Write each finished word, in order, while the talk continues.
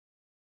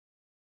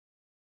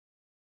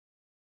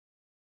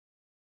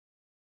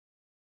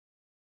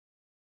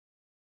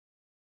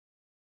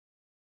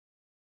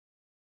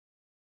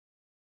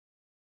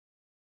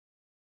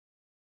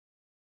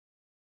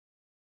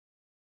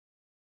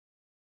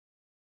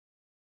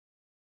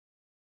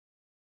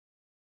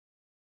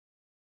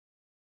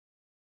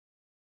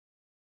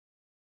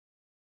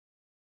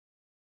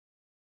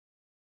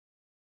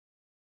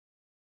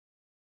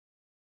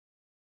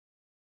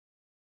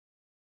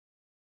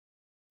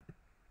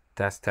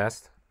Test,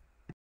 test.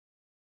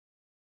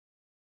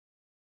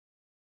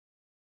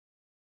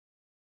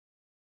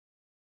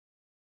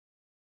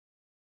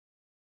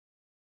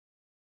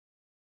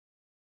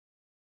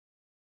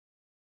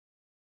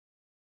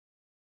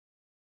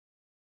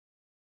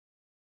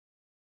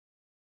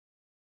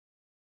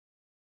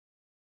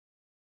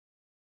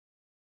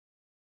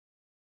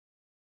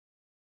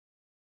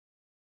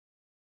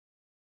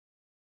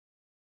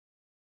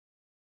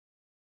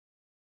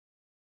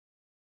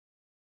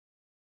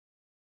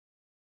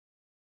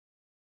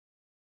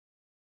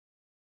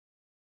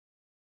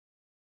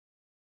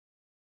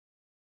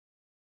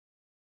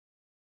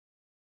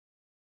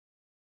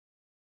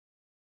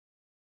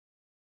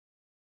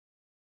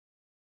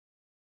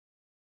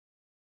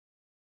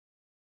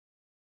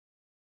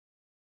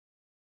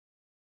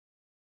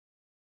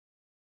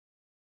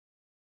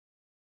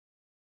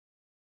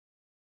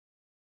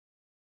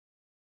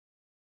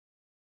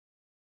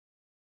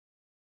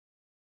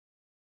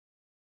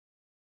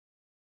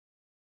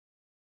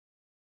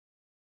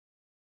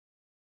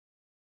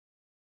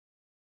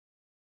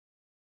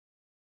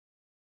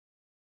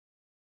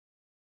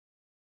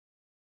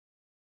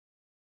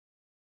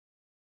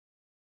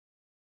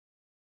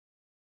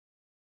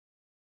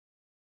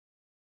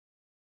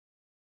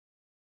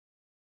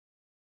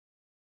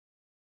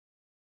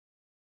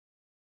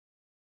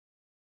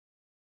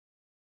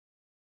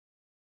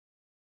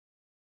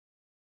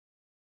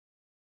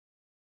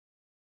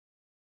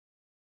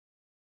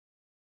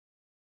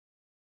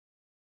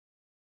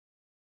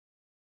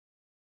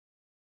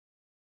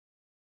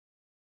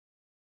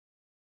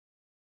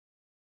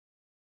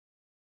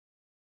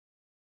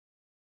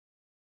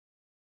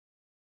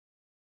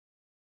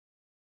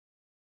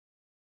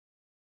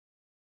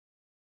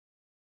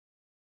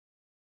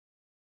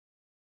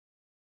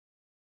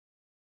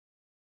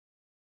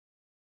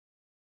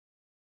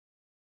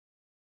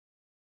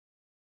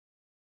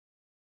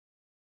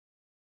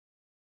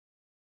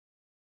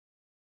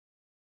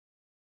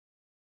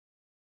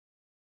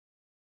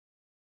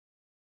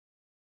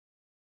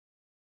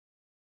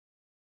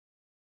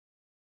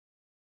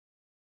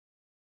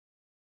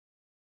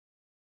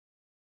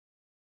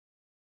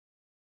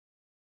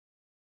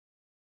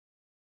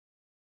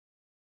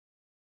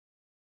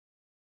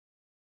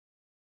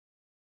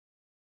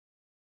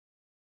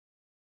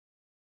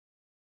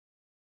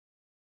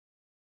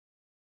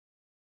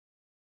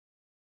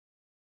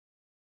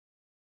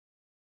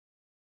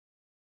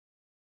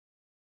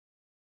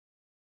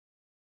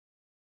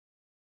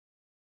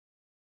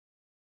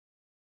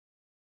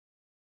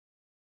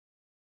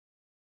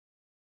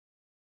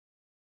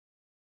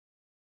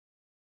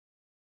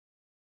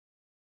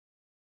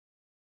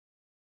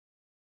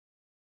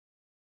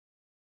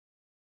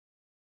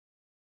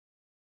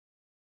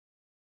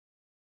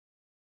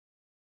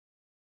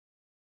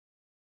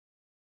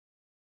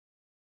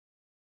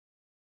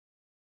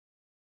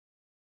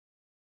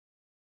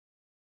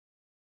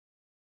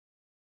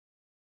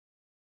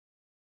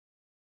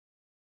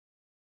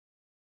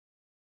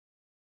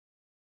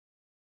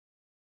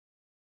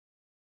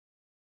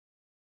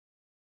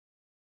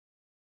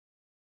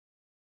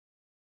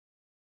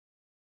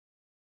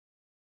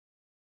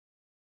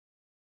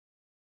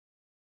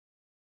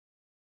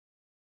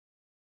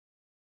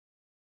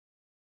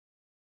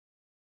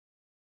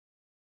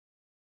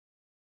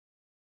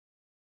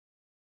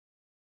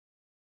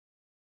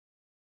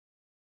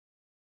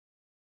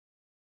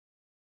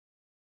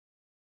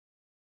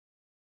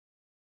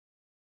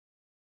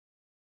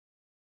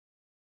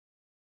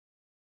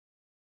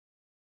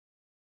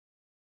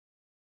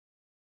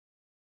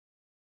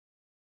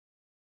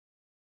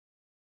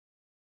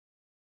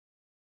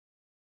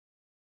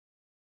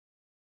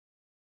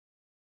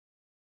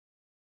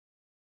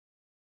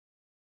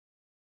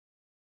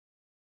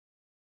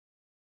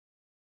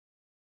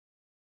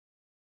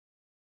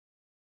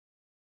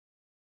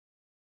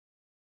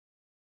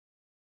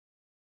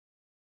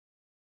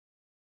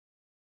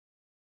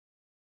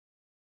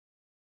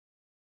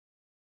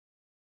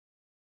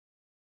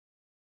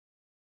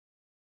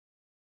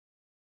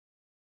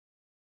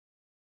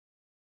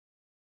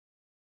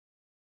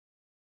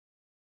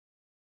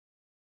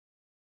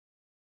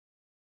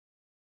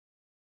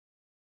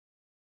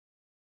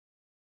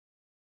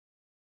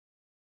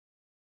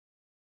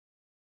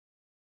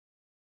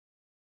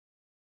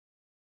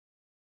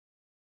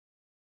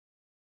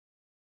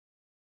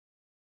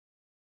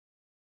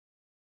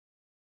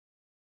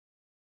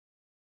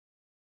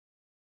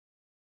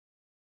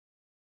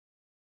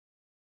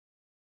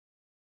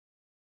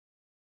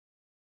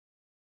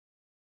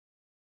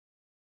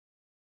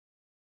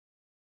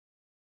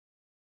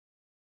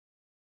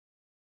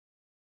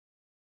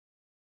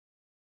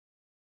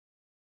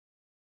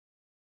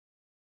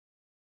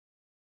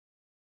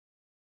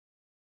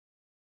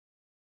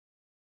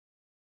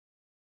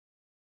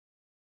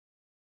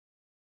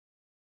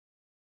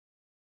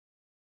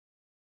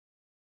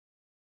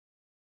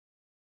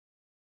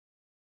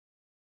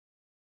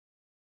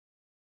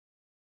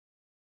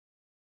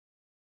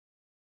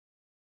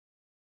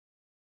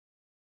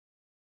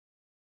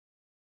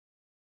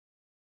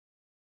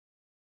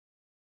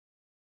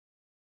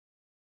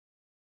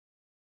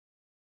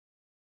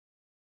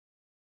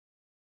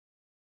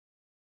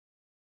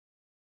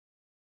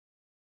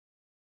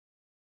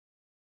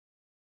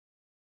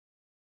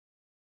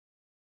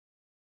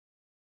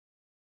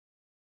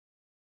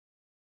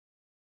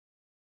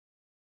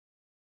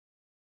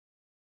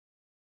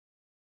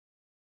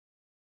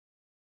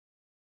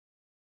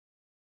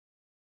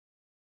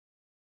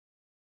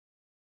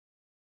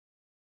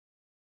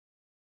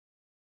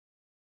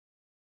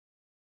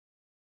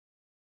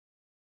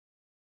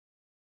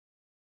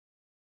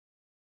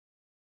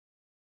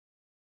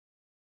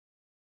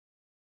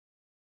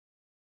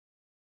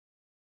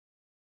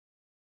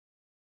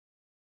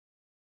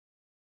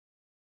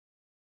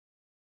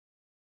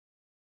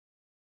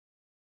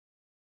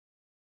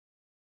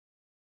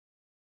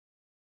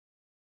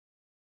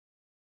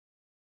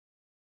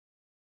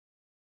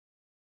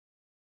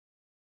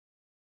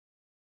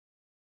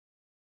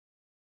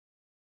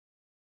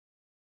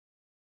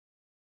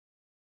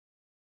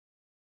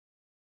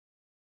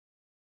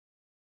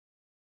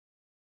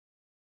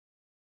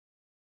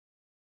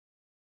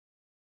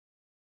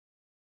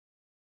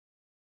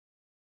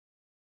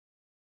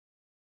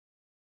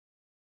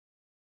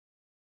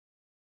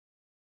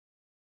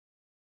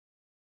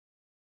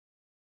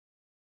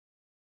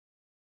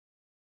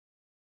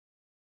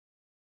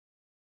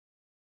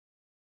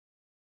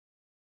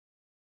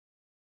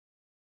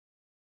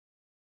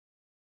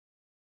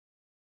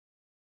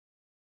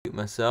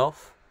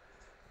 myself.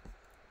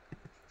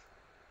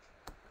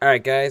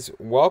 Alright guys,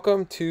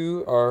 welcome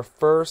to our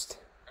first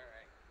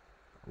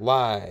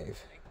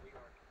live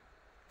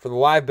for the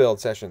live build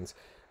sessions.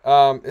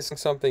 This is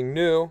something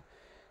new,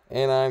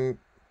 and I'm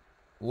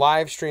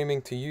live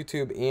streaming to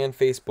YouTube and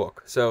Facebook.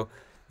 So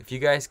if you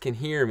guys can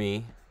hear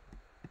me,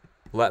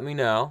 let me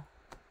know.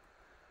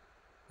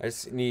 I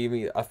just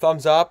need a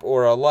thumbs up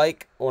or a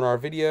like on our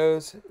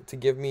videos to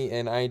give me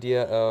an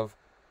idea of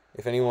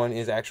if anyone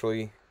is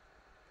actually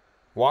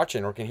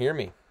watching or can hear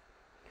me.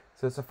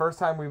 So it's the first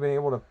time we've been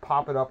able to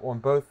pop it up on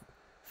both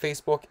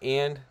Facebook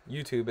and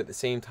YouTube at the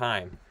same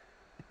time.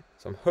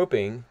 So I'm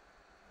hoping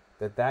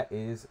that that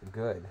is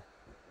good.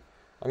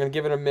 I'm going to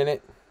give it a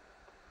minute.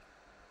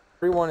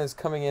 Everyone is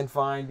coming in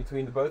fine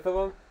between the both of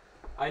them.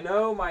 I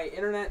know my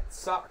internet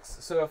sucks,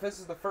 so if this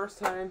is the first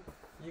time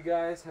you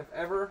guys have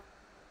ever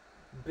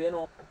been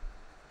on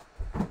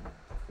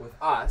with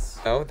us,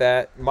 know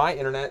that my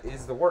internet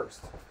is the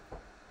worst.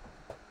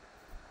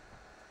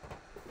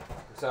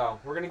 So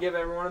we're gonna give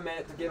everyone a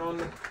minute to get on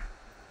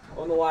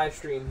the live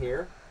stream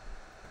here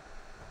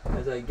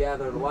as I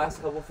gather the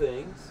last couple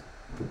things.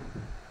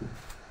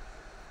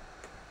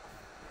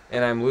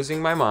 And I'm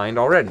losing my mind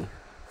already.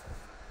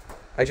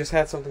 I just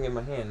had something in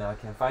my hand, now I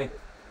can't find it.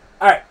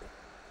 Alright.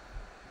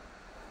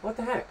 What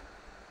the heck?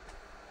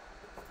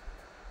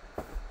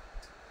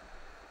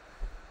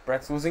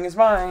 Brett's losing his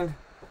mind.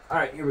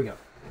 Alright, here we go.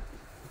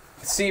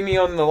 See me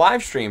on the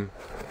live stream.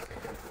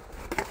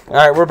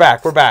 Alright, we're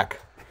back. We're back.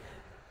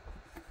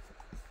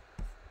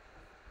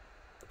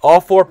 All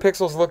 4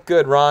 pixels look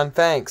good, Ron.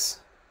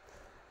 Thanks.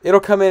 It'll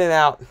come in and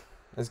out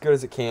as good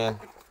as it can.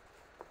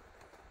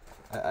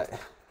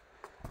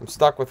 I'm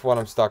stuck with what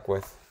I'm stuck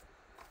with.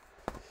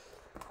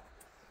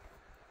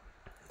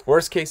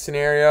 Worst case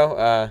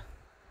scenario,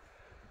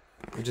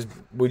 we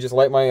just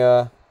light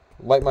my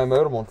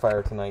modem on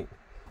fire tonight.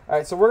 All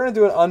right, so we're gonna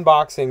do an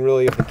unboxing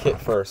really of the kit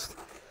first.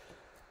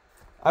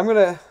 I'm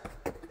gonna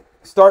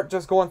start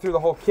just going through the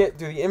whole kit,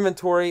 do the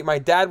inventory. My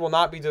dad will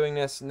not be doing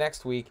this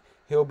next week.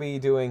 He'll be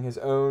doing his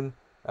own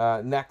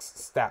next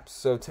steps.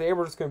 So today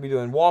we're just gonna be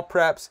doing wall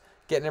preps,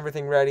 getting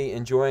everything ready,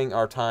 enjoying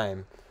our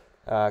time,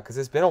 because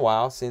it's been a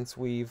while since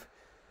we've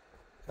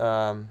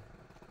been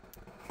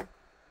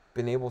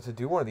able to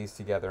do one of these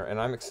together,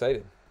 and I'm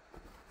excited.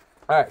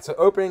 All right, so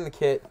opening the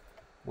kit,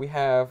 we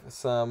have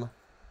some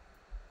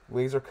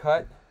laser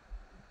cut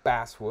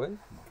basswood.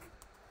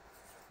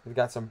 We've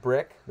got some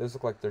brick. Those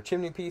look like they're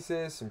chimney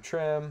pieces, some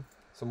trim,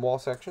 some wall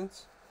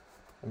sections.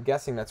 I'm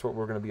guessing that's what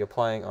we're going to be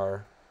applying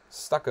our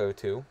stucco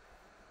to.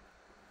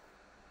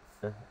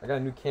 I got a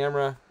new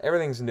camera.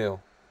 Everything's new.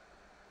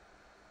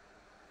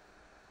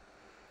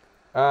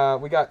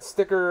 We got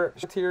sticker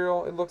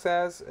material, it looks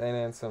as, and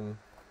then some,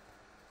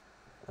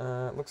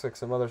 it looks like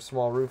some other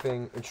small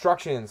roofing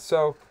instructions.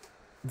 So,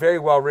 very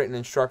well written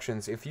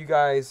instructions. If you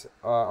guys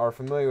are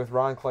familiar with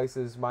Ron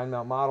Kleiss' Mind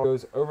Mount model,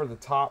 goes over the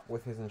top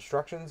with his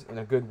instructions in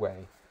a good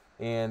way,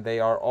 and they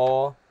are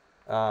all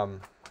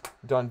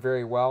done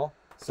very well.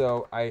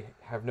 So I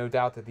have no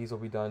doubt that these will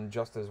be done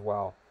just as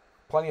well.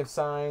 Plenty of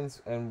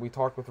signs, and we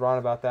talked with Ron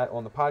about that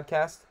on the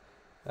podcast.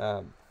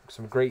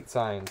 Some great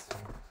signs.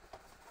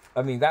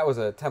 I mean, that was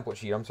a template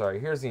sheet. I'm sorry.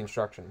 Here's the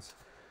instructions,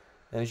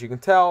 and as you can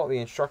tell, the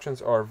instructions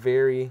are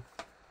very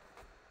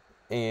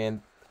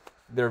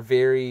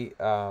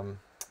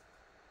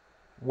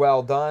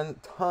well done.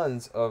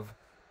 Tons of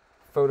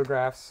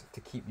photographs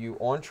to keep you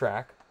on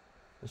track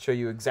and show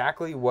you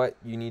exactly what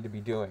you need to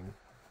be doing.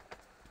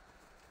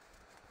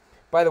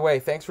 By the way,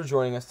 thanks for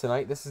joining us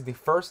tonight. This is the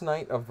first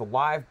night of the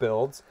live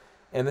builds,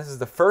 and this is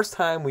the first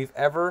time we've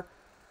ever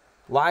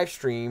live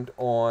streamed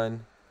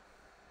on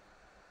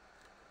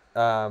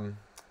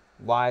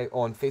live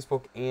on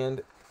Facebook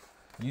and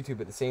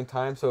YouTube at the same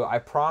time. So I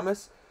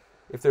promise,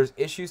 if there's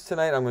issues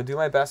tonight, I'm going to do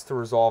my best to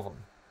resolve them.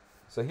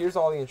 So here's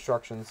all the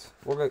instructions.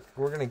 We're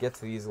going to get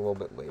to these a little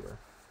bit later.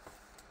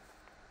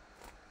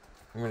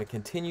 I'm going to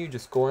continue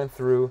just going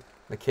through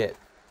the kit.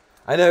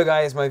 I know,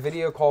 guys, my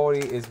video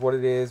quality is what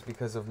it is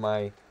because of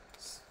my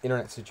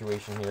internet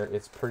situation here.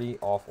 It's pretty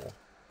awful.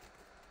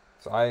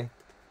 So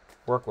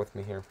work with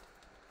me here.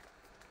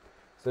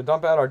 So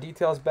dump out our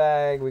details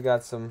bag. We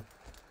got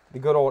the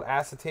good old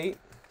acetate.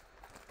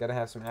 Got to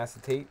have some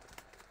acetate.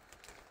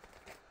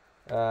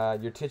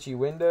 Your Tichy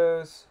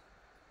windows,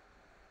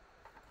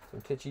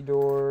 some Tichy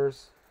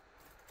doors,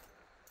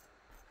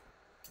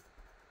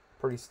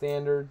 pretty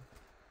standard.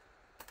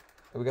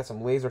 And we got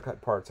some laser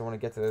cut parts. I want to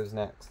get to those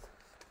next.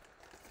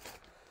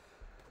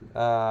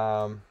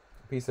 A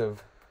piece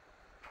of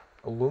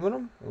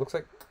aluminum. It looks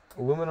like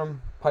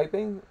aluminum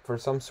piping for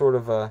some sort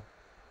of I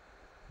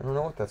don't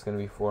know what that's going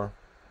to be for.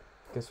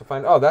 Guess we'll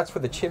find. Oh, that's for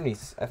the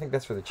chimneys. I think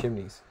that's for the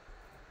chimneys.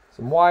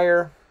 Some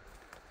wire.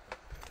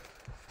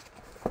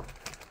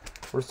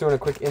 We're just doing a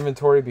quick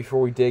inventory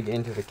before we dig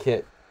into the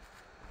kit.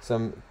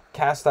 Some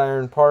cast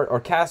iron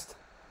cast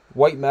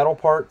white metal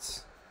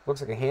parts.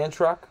 Looks like a hand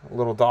truck, a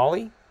little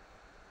dolly.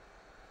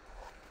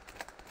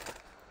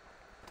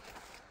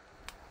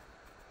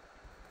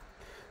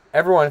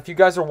 Everyone, if you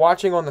guys are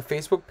watching on the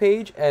Facebook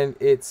page and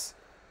it's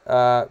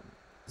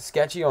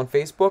sketchy on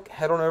Facebook,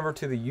 head on over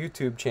to the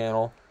YouTube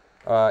channel,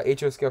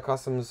 HO Scale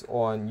Customs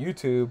on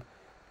YouTube,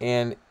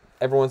 and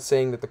everyone's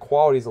saying that the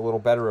quality is a little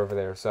better over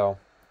there. So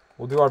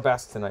we'll do our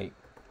best tonight.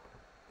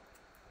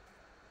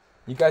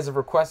 You guys have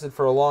requested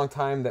for a long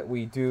time that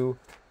we do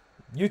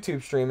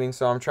YouTube streaming,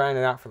 so I'm trying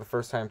it out for the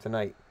first time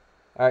tonight.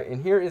 All right,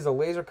 and here is a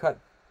laser cut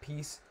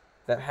piece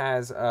that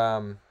has,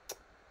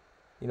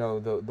 you know,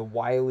 the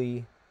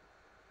Wiley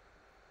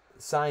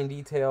sign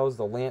details,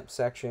 the lamp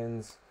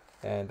sections,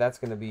 and that's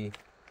going to be,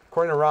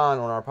 according to Ron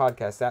on our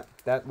podcast,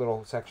 that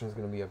little section is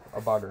going to be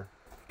a bugger.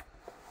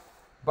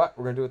 But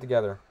we're going to do it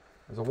together.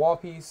 There's a wall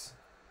piece,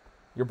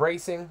 your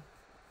bracing.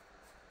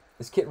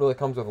 This kit really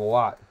comes with a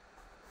lot.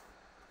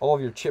 All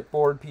of your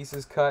chipboard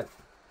pieces cut.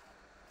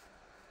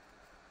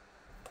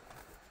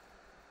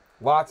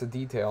 Lots of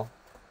detail.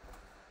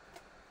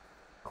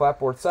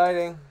 Clapboard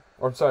siding.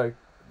 Or, I'm sorry.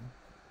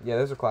 Yeah,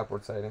 those are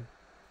clapboard siding.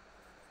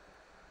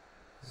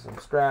 Some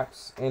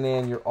scraps. And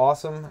then your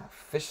awesome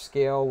fish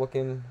scale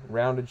looking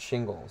rounded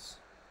shingles.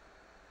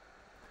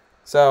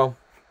 So,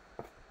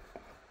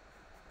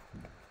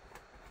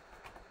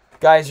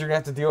 guys, you're going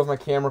to have to deal with my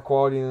camera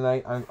quality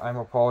tonight. I'm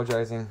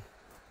apologizing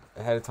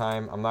ahead of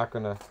time. I'm not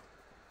going to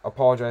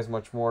apologize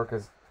much more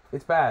because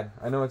it's bad.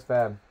 I know it's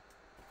bad.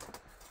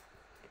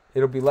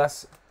 It'll be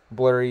less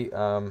blurry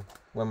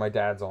when my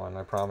dad's on,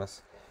 I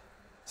promise.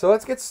 So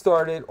let's get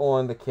started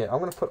on the kit. I'm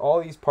going to put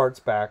all these parts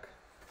back.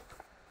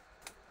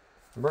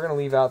 We're going to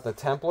leave out the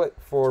template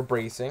for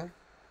bracing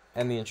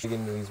and the inch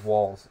into these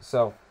walls.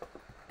 So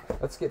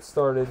let's get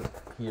started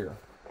here.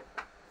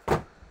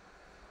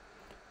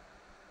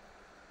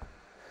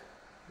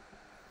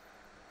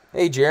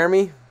 Hey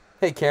Jeremy.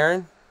 Hey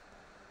Karen.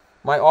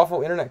 My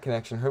awful internet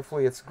connection.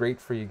 Hopefully it's great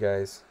for you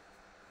guys.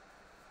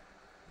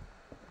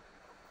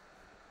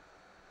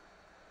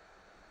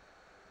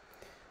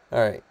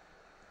 Alright.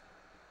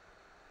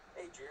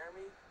 Hey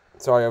Jeremy.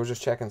 Sorry, I was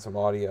just checking some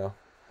audio.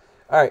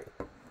 Alright.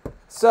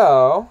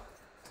 So,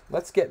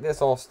 let's get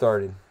this all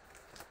started.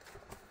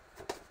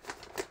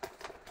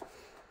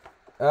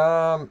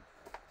 Some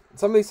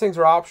of these things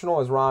are optional,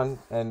 as Ron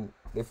and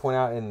they point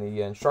out in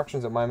the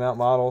instructions at My Mount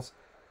Models.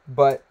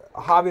 But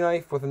a hobby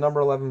knife with a number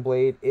 11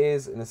 blade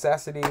is a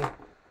necessity.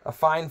 A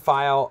fine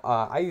file.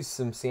 I use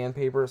some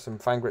sandpaper, some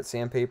fine grit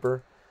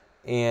sandpaper.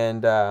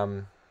 And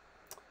a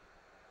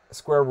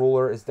square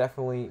ruler is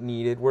definitely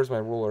needed. Where's my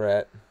ruler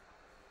at?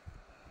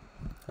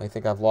 I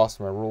think I've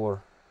lost my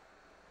ruler.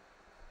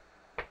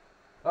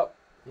 Oh,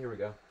 here we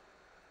go.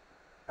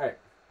 Alright.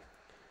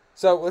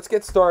 So let's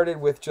get started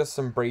with just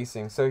some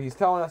bracing. So he's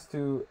telling us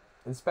to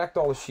inspect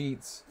all the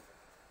sheets.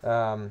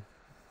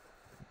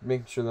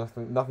 Making sure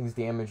nothing's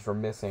damaged or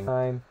missing.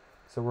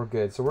 So we're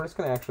good. So we're just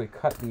going to actually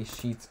cut these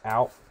sheets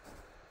out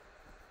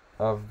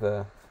of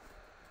the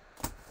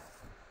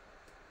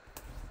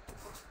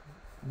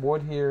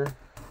wood here.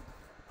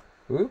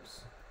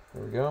 Oops.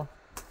 There we go.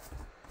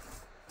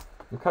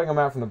 I'm cutting them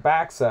out from the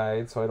back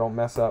side so I don't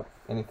mess up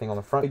anything on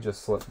the front. They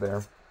just slipped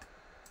there.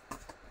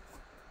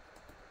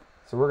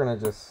 So we're going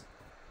to just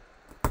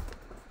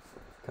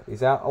cut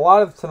these out. A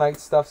lot of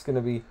tonight's stuff's going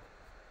to be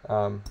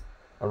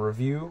a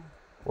review,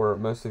 or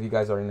most of you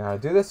guys already know how to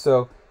do this,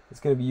 so it's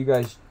going to be you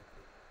guys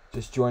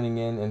just joining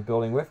in and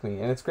building with me.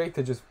 And it's great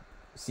to just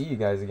see you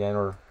guys again,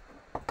 or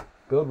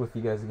build with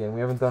you guys again. We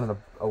haven't done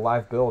a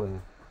live build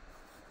in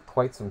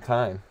quite some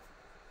time.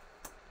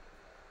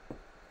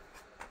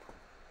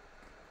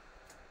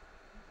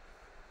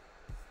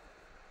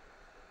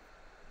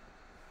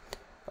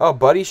 Oh,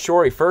 Buddy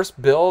Shorey,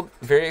 first build.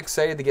 Very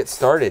excited to get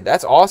started.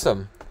 That's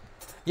awesome.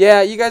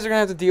 Yeah, you guys are going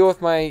to have to deal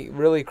with my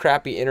really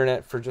crappy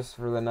internet for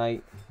the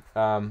night.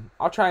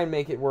 I'll try and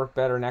make it work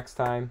better next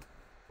time.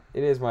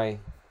 It is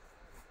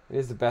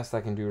the best I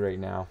can do right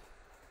now.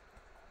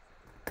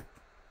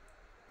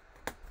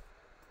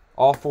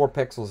 All 4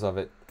 pixels of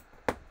it.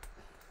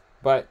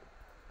 But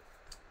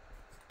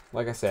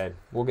like I said,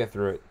 we'll get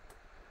through it.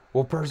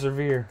 We'll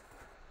persevere.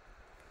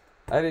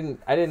 I didn't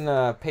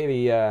pay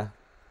the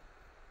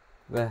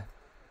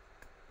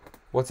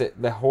what's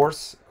it? The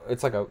horse.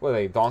 It's like what are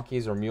they,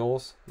 donkeys or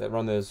mules that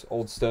run those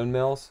old stone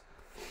mills?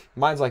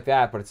 Mine's like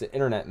that, but it's an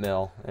internet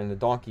mill, and the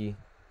donkey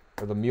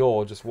or the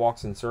mule just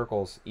walks in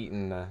circles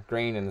eating the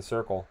grain in the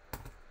circle.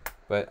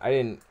 But I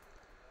didn't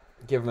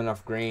give him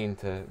enough grain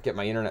to get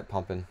my internet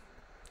pumping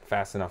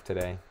fast enough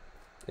today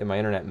in my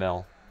internet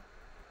mill.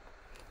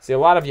 See, a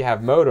lot of you have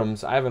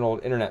modems. I have an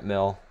old internet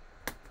mill,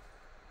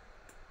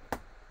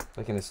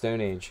 like in the Stone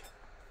Age.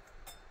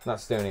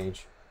 Not Stone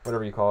Age,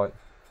 whatever you call it.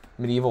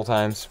 Medieval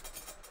times.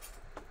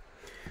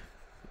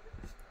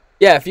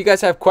 Yeah, if you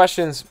guys have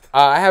questions,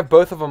 I have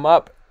both of them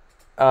up.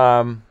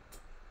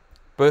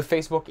 Both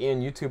Facebook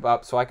and YouTube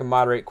up, so I can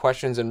moderate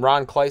questions. And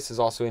Ron Kleiss is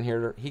also in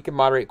here. He can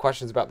moderate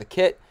questions about the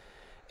kit.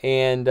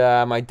 And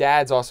my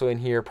dad's also in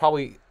here,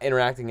 probably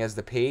interacting as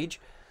the page.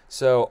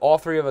 So all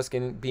 3 of us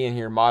can be in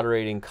here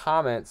moderating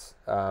comments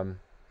for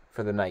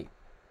the night.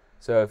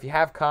 So if you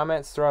have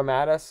comments, throw them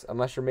at us,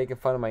 unless you're making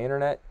fun of my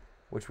internet,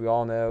 which we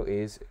all know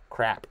is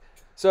crap.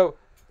 So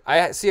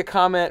I see a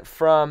comment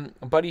from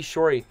Buddy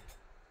Shorey.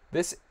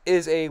 This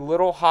is a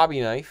little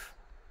hobby knife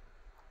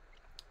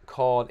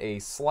called a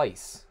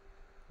Slice.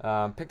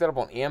 Picked it up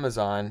on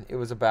Amazon. It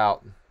was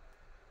about,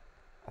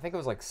 I think it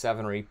was like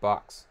 $7 or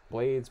 $8.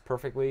 Blades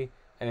perfectly,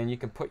 and then you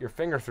can put your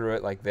finger through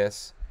it like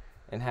this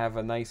and have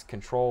a nice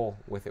control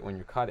with it when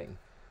you're cutting.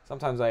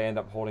 Sometimes I end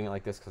up holding it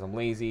like this because I'm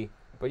lazy,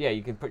 but yeah,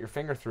 you can put your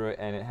finger through it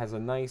and it has a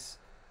nice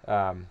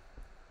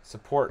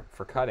support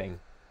for cutting,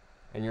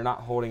 and you're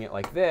not holding it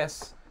like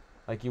this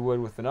like you would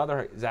with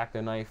another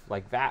X-Acto knife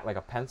like that, like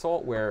a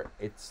pencil, where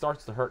it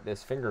starts to hurt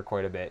this finger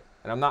quite a bit.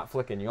 And I'm not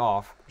flicking you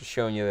off, just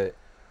showing you that it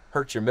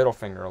hurts your middle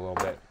finger a little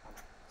bit.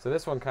 So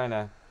this one kind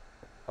of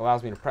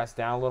allows me to press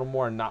down a little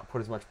more and not put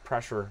as much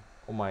pressure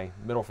on my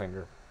middle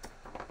finger.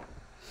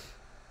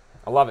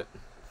 I love it.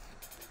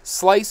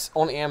 Slice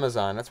on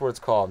Amazon, that's what it's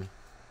called.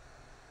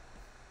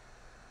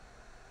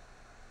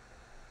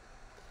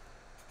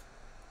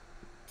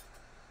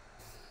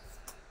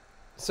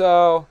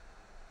 So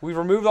we've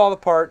removed all the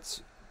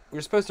parts. We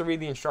were supposed to read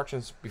the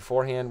instructions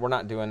beforehand. We're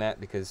not doing that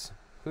because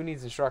who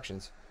needs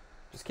instructions?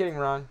 Just kidding,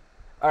 Ron.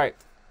 All right.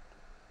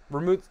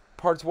 Remove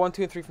parts 1,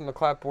 2, and 3 from the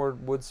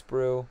clapboard, wood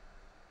sprue.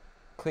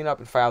 Clean up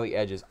and file the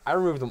edges. I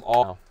removed them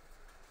all.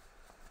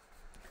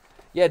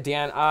 Yeah,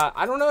 Dan,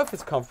 I don't know if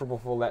it's comfortable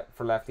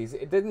for lefties.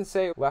 It didn't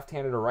say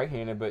left-handed or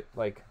right-handed, but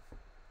like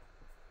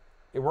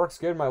it works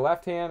good in my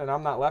left hand, and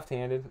I'm not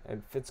left-handed.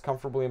 It fits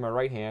comfortably in my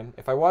right hand.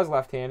 If I was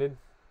left-handed,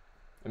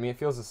 I mean, it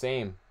feels the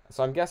same.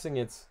 So I'm guessing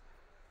it's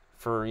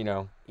for, you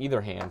know,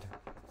 either hand.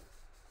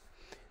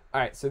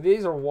 All right, so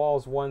these are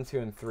walls 1, 2,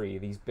 and 3,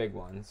 these big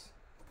ones.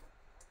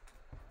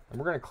 And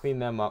we're going to clean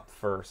them up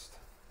first.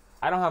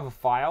 I don't have a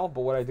file,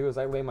 but what I do is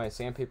I lay my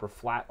sandpaper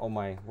flat on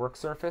my work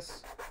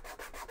surface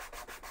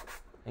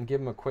and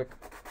give them a quick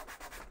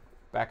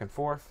back and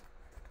forth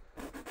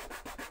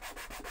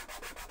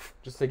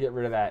just to get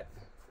rid of that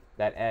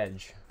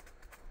edge.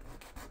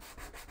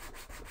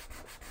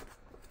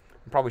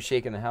 I'm probably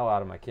shaking the hell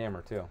out of my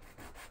camera too.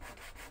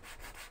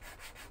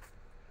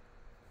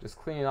 Just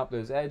cleaning up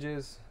those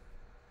edges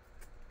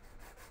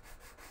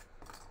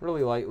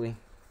really lightly.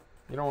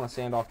 You don't want to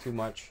sand off too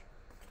much.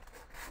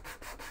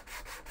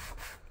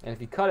 And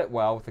if you cut it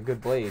well with a good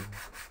blade,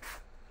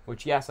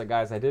 which yes,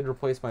 guys, I did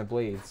replace my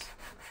blades.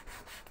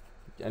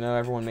 I know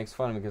everyone makes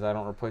fun of me because I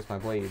don't replace my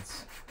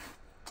blades.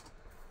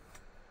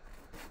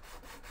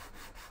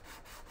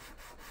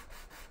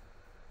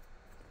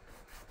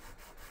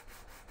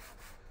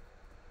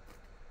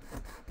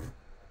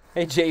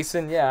 Hey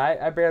Jason, yeah,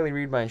 I barely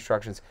read my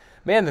instructions.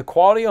 Man, the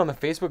quality on the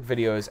Facebook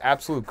video is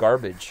absolute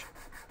garbage.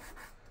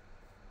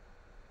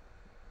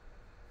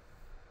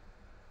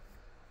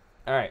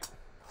 Alright.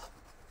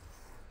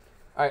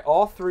 Alright,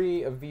 all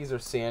 3 of these are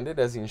sanded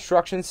as the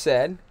instructions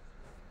said.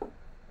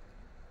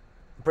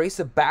 Brace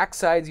the back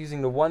sides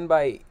using the 1/8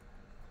 by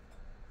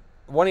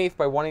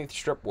 1/8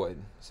 strip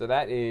wood. So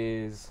that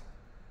is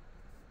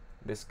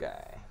this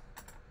guy.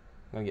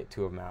 I'm going to get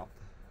 2 of them out.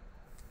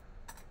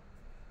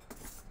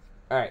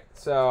 Alright,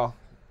 so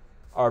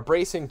our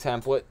bracing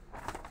template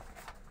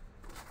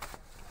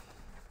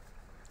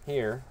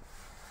here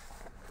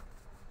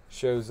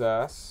shows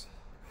us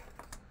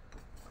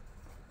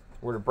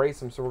where to brace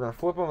them. So we're going to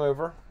flip them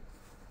over.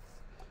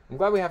 I'm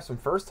glad we have some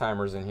first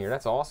timers in here.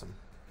 That's awesome.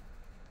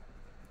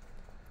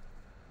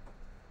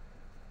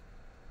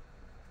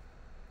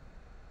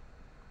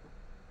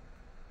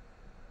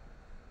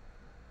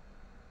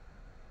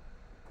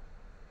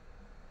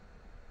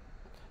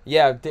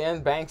 Yeah,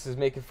 Dan Banks is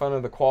making fun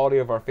of the quality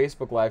of our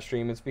Facebook live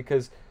stream. It's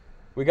because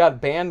we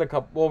got banned a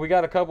couple. Well, we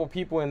got a couple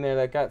people in there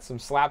that got some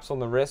slaps on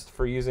the wrist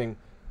for using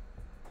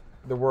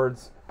the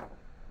words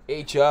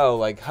HO,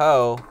 like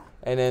ho,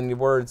 and then the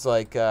words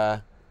like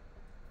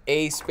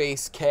A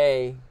space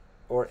K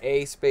or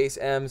A space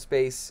M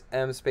space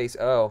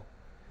O.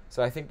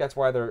 So I think that's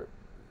why they're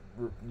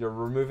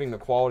removing the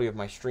quality of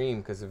my stream,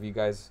 because of you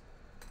guys.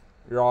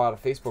 You're all out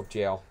of Facebook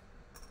jail.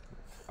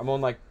 I'm on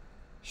like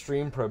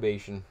stream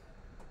probation.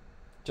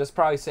 Just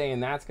probably saying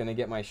that's going to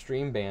get my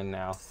stream banned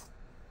now.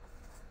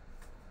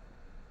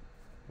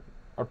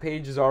 Our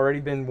page has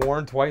already been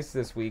warned twice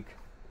this week.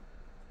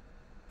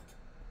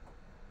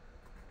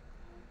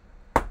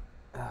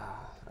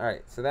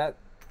 Alright, so that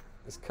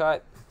is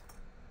cut.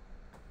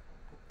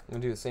 I'm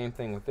going to do the same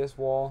thing with this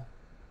wall.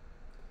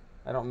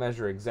 I don't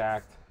measure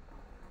exact.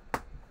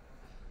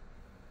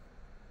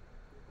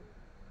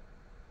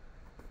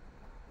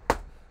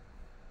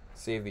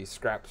 Save these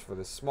scraps for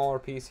the smaller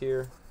piece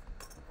here.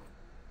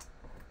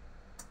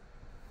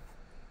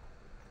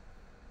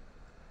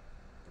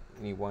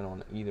 Need one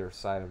on either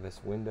side of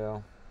this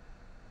window.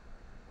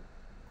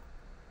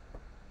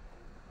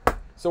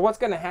 So what's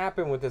going to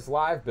happen with this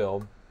live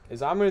build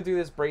is I'm going to do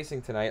this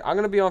bracing tonight. I'm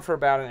going to be on for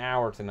about an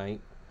hour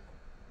tonight.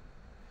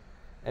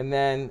 And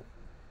then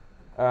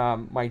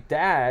my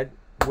dad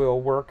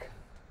will work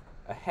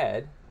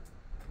ahead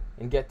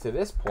and get to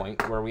this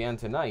point where we end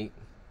tonight.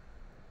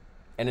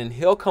 And then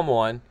he'll come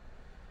on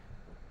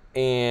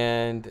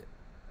and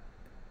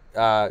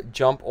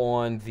jump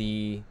on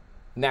the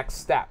next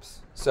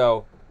steps.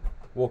 So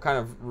we'll kind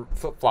of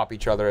flip-flop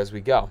each other as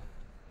we go.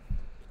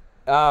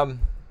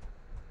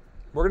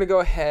 We're gonna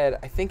go ahead.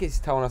 I think he's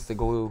telling us to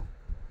glue.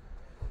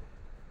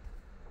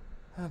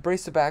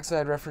 Brace the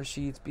backside reference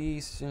sheets.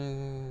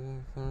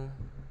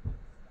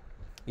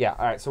 Yeah.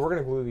 All right. So we're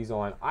gonna glue these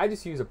on. I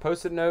just use a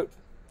Post-it note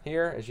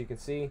here, as you can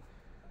see,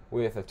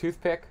 with a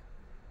toothpick,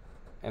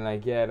 and I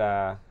get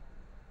a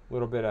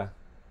little bit of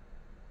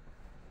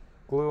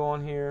glue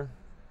on here.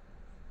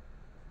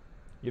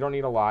 You don't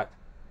need a lot.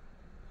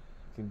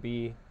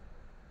 You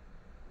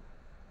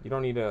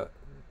don't need to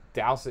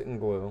douse it in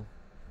glue.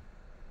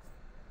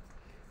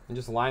 And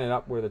just line it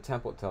up where the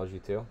template tells you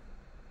to.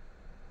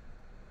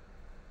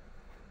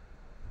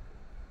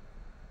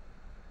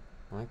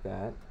 Like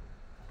that.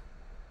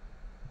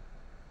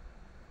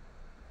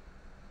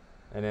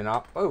 And then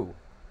oh,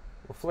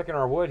 we're flicking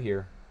our wood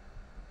here.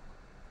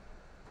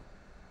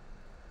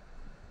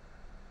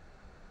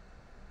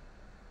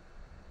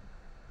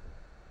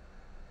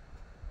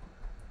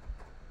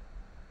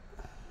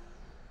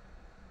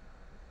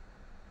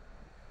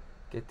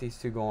 Get these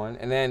two going.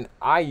 And then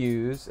I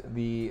use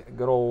the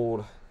good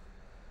old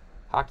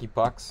hockey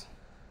pucks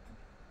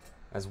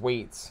as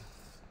weights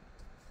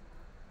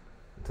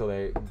until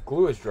the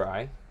glue is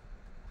dry. I'm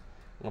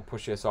going to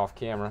push this off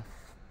camera.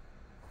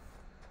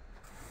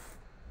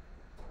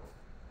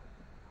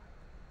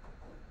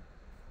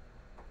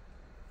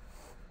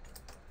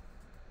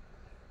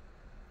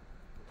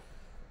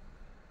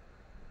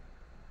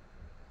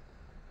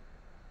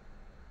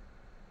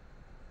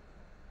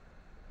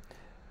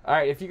 All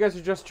right, if you guys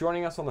are just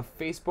joining us on the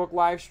Facebook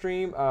live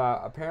stream,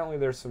 apparently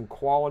there's some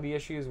quality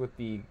issues with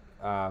the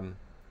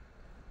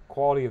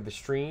quality of the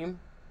stream,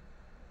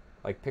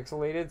 like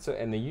pixelated. So,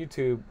 and the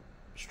YouTube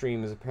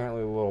stream is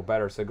apparently a little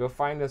better. So go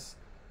find us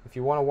if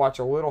you want to watch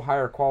a little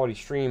higher quality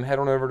stream. Head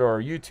on over to our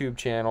YouTube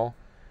channel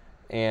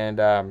and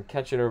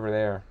catch it over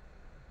there.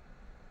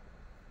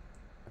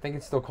 I think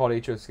it's still called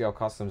HO Scale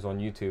Customs on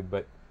YouTube,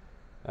 but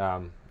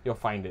you'll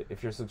find it.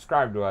 If you're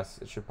subscribed to us,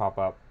 it should pop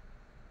up.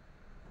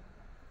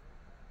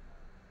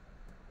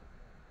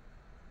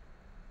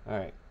 All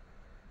right.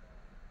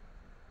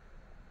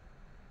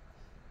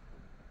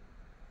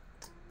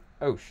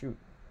 Oh, shoot.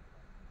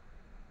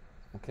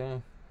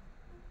 Okay.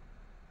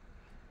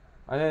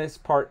 I know this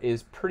part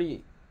is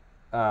pretty,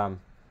 you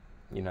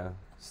know,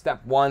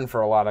 step one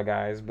for a lot of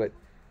guys, but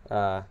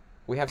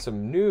we have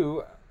some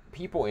new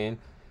people in.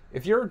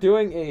 If you're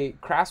doing a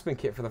Craftsman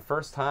kit for the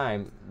first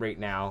time right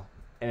now,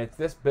 and it's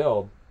this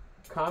build,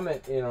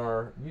 comment in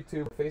our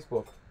YouTube,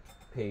 Facebook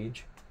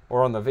page,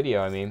 or on the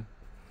video, I mean.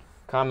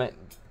 Comment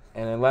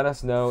and then let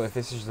us know if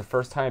this is the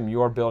first time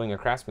you're building a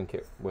Craftsman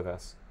kit with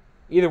us.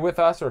 Either with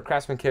us or a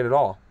Craftsman kit at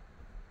all.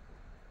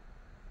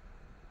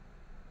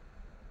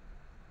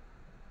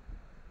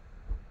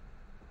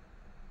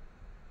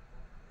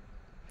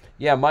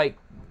 Yeah, Mike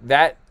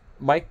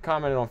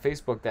commented on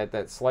Facebook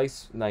that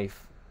slice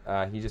knife,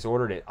 he just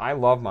ordered it. I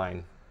love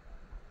mine.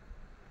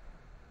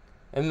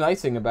 And the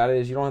nice thing about it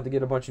is you don't have to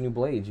get a bunch of new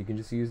blades. You can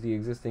just use the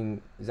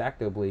existing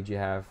X-Acto blades you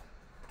have.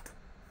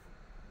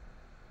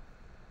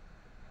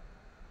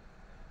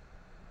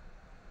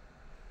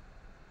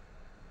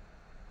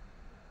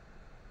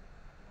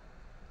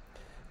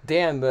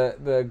 Dan,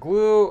 the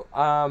glue,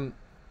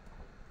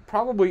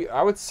 probably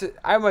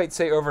I might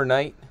say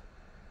overnight,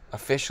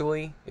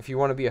 officially, if you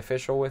want to be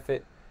official with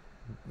it.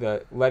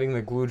 Letting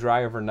the glue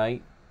dry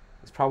overnight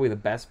is probably the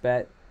best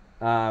bet.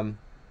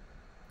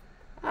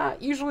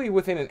 Usually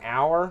within an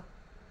hour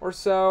or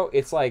so,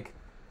 it's like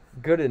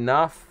good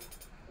enough.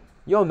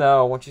 You'll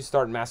know once you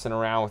start messing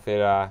around with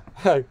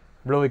it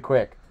really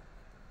quick.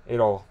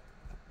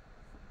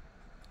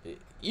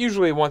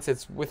 Usually once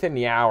it's within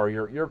the hour,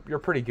 you're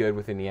pretty good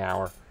within the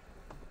hour.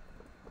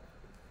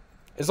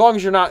 As long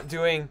as you're not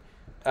doing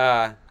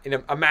a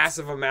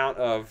massive amount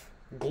of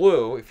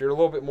glue. If you're a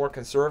little bit more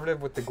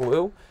conservative with the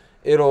glue,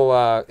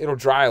 it'll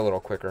dry a little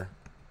quicker.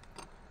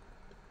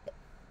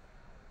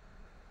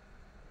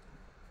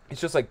 It's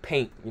just like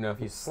paint, you know,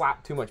 if you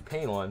slap too much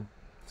paint on,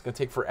 it's going to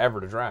take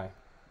forever to dry.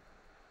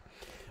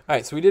 All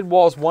right, so we did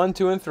walls 1,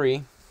 2, and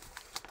 3.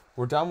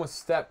 We're done with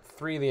step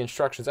 3 of the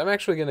instructions. I'm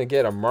actually going to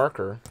get a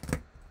marker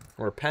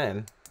or a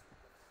pen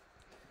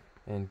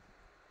and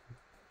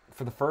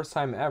for the first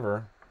time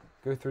ever,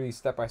 go through these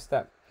step by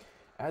step.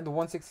 Add the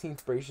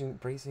 1/16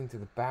 bracing to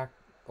the back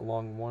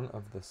along one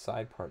of the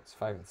side parts,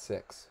 5 and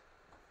 6.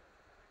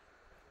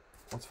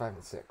 What's 5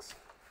 and 6?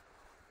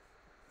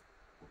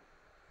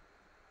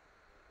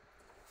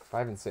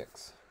 5 and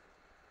 6.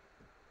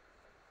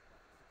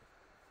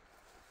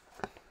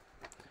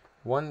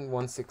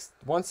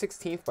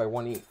 1/16 by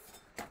 1/8.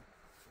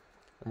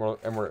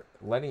 And we're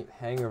letting it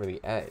hang over the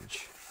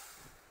edge.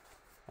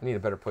 I need a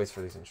better place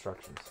for these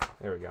instructions.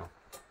 There we go.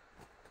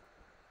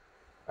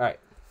 All right.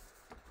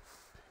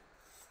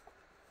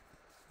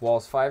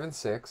 Walls 5 and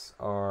 6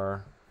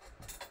 are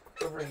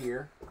over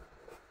here.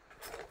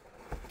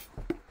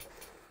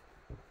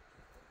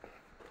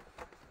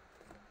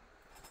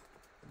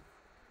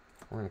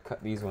 We're going to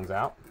cut these ones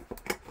out.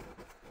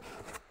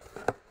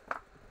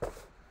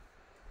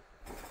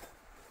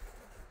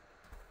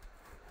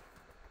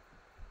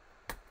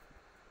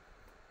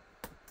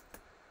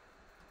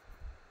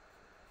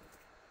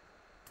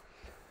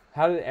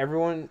 how did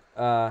everyone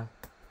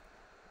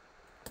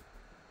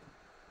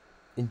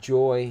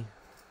enjoy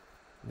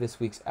this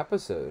week's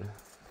episode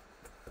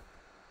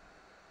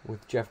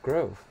with Jeff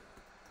Grove?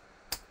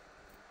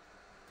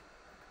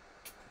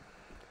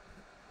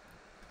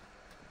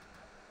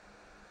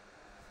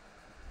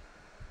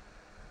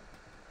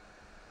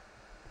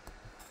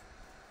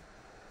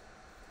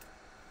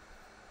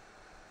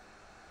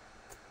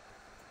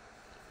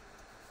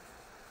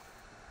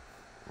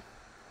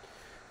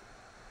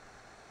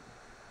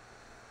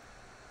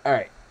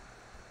 Alright,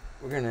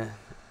 we're going to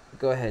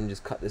go ahead and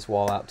just cut this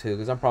wall out too,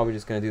 because I'm probably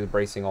just going to do the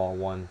bracing all in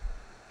one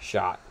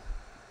shot.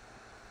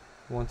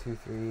 1, 2,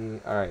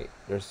 3. Alright,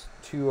 there's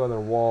 2 other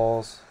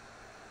walls.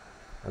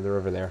 Oh, they're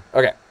over there.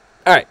 Okay,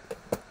 alright.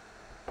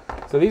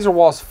 So these are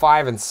walls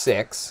 5 and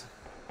 6.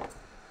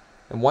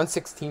 And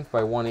 1/16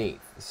 by 1/8.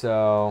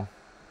 So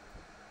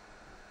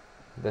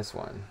this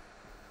one.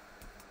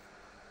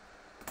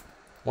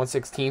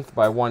 1/16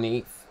 by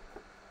 1/8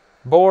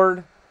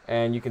 board.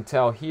 And you can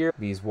tell here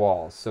these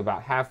walls. So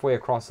about halfway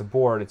across the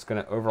board, it's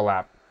going to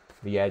overlap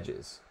the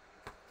edges.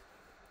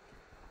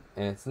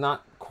 And it's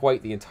not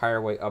quite the entire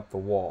way up the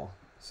wall.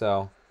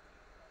 So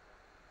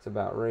it's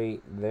about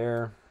right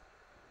there.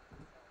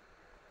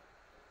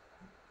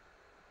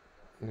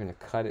 I'm going to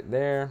cut it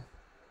there.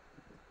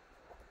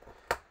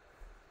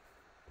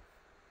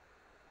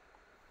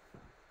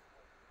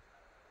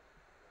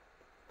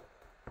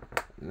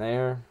 And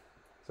there.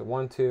 So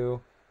 1,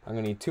 2. I'm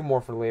going to need 2 more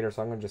for later,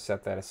 so I'm going to just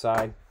set that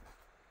aside.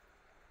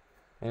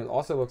 And it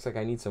also looks like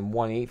I need some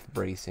 1/8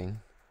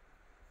 bracing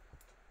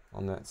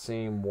on that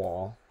same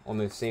wall, on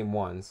those same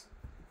ones.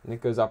 And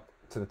it goes up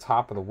to the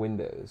top of the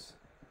windows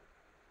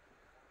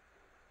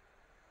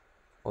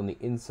on the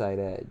inside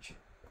edge.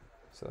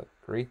 So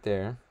right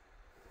there.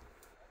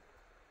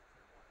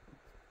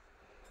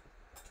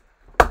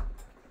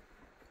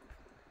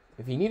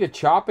 If you need a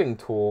chopping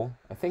tool,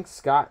 I think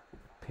Scott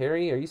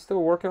Perry, are you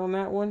still working on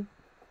that one?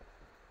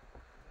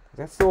 Is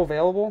that still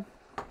available?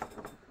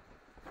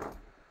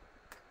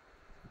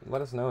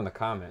 Let us know in the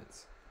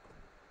comments.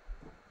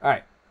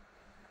 Alright.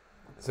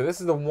 So this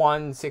is the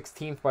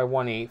 1/16 by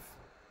 1/8.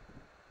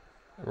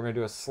 We're going to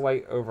do a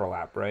slight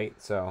overlap, right?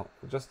 So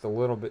just a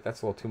little bit.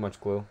 That's a little too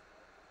much glue.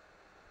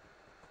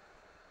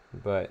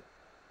 But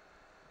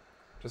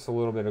just a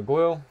little bit of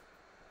glue.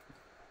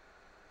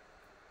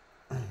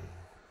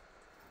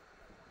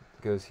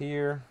 Goes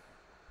here.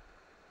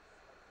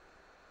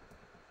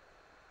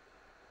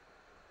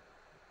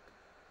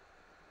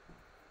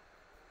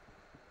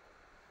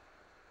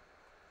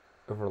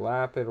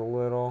 Overlap it a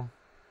little.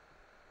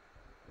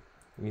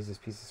 Use this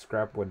piece of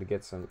scrap wood to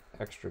get some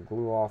extra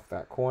glue off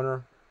that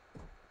corner.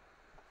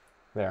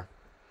 There.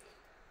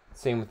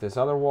 Same with this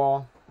other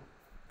wall.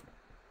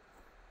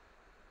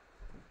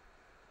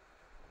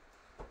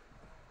 A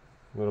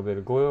little bit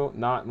of glue,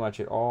 not much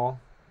at all.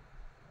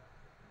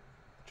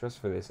 Just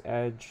for this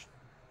edge.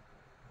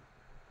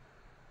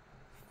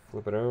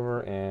 Flip it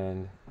over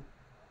and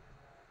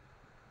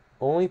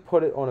only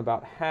put it on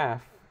about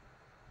half.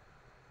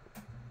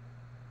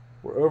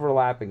 We're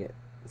overlapping it,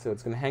 so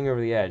it's going to hang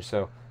over the edge.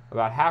 So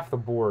about half the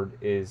board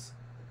is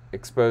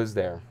exposed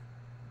there.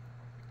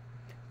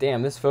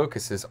 Damn, this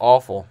focus is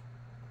awful.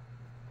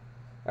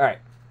 Alright.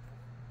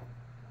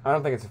 I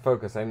don't think it's a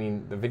focus, I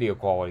mean the video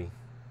quality.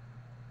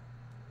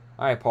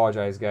 I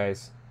apologize,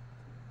 guys.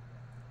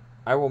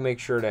 I will make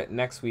sure that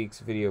next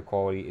week's video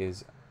quality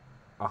is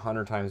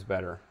 100 times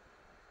better.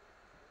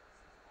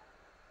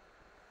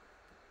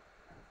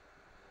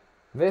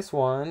 This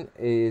one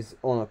is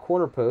on a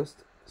corner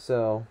post,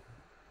 so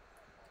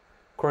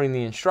according to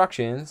the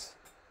instructions,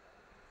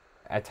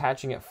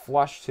 attaching it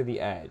flush to the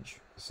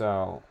edge.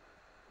 So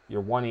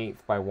your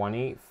 1/8 by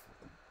 1/8,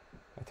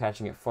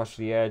 attaching it flush to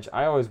the edge.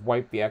 I always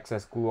wipe the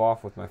excess glue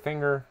off with my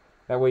finger.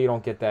 That way you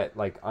don't get that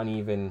like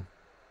uneven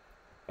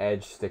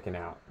edge sticking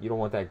out. You don't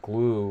want that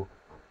glue,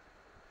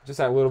 just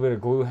that little bit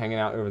of glue hanging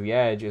out over the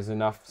edge is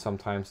enough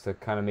sometimes to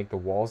kind of make the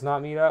walls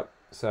not meet up.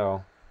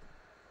 So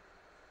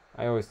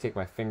I always take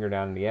my finger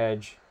down the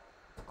edge,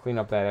 clean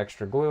up that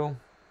extra glue.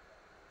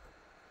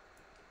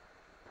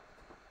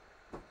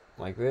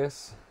 Like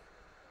this.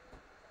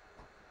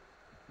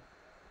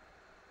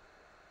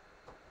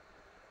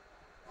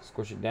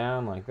 Squish it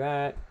down like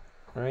that,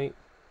 right?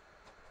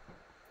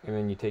 And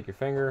then you take your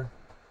finger,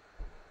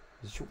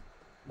 just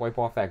wipe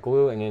off that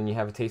glue, and then you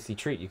have a tasty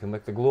treat. You can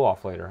lick the glue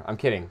off later. I'm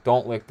kidding.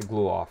 Don't lick the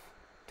glue off.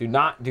 Do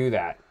not do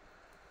that.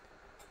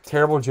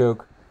 Terrible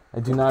joke. I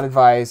do not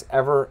advise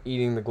ever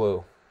eating the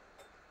glue.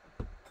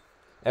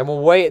 And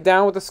we'll weigh it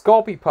down with a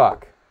Sculpey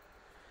puck.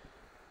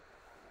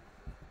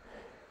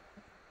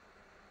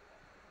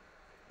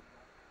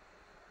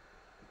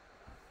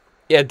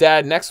 Yeah,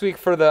 Dad, next week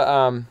for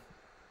the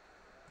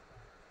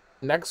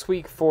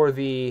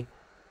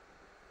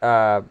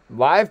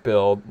live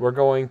build, we're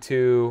going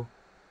to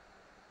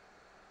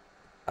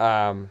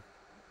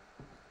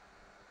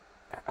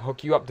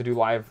hook you up to do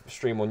live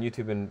stream on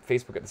YouTube and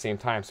Facebook at the same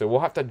time. So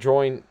we'll have to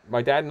join,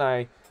 my dad and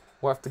I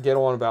will have to get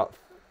on about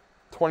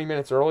 20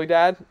 minutes early,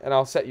 Dad, and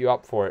I'll set you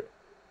up for it.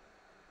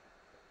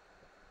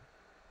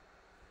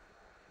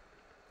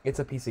 It's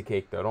a piece of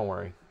cake, though. Don't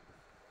worry.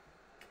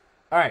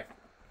 All right.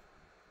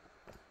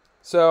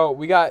 So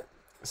we got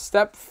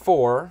step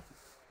 4,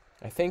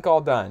 I think,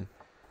 all done.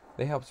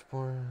 They help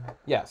support.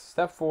 Yes,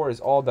 step 4 is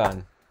all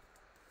done.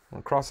 I'm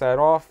going to cross that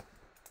off.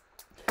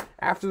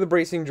 After the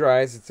bracing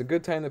dries, it's a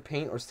good time to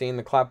paint or stain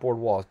the clapboard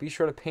walls. Be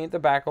sure to paint the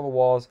back of the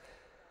walls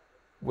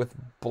with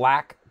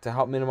black to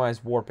help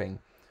minimize warping.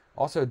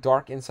 Also,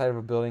 dark inside of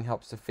a building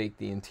helps to fake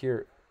the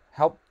interior,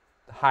 help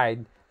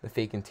hide the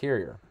fake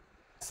interior.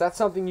 So that's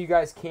something you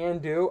guys can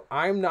do.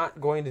 I'm not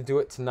going to do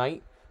it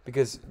tonight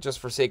because just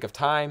for sake of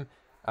time,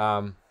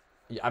 I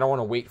don't want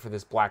to wait for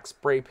this black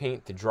spray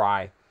paint to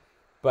dry.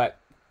 But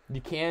you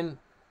can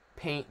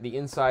paint the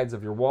insides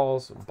of your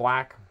walls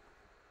black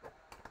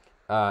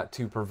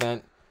to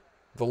prevent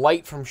the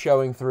light from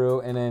showing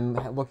through and then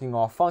looking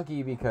all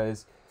funky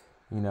because,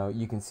 you know,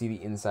 you can see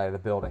the inside of the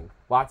building.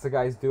 Lots of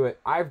guys do it.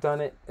 I've done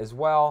it as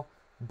well,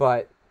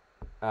 but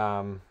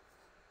I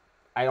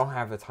don't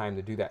have the time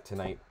to do that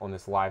tonight on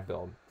this live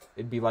build.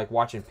 It'd be like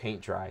watching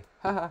paint dry.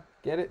 Haha,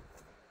 get it?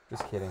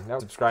 Just kidding. Now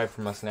subscribe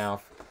from us now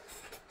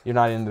if you're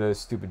not into those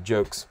stupid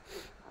jokes.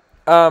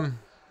 But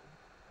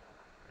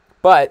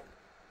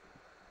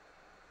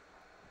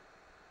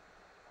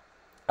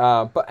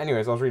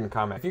anyways, I was reading a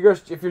comment.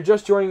 If you're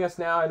just joining us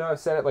now, I know I've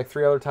said it like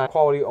 3 other times.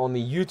 Quality on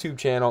the YouTube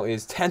channel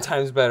is 10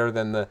 times better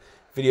than the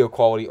video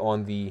quality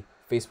on the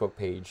Facebook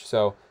page.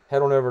 So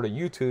head on over to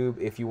YouTube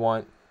if you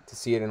want to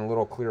see it in a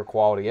little clearer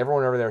quality.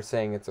 Everyone over there is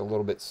saying it's a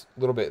little bit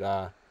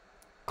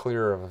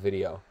clearer of a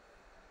video.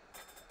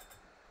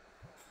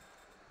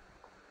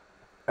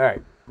 All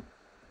right.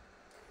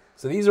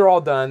 So these are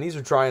all done. These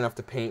are dry enough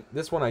to paint.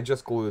 This one I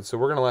just glued, so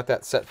we're gonna let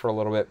that set for a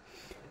little bit.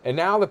 And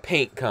now the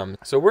paint comes.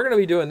 So we're going to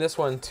be doing this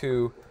one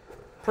to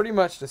pretty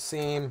much the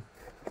same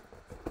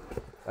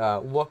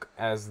look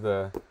as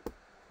the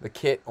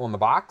kit on the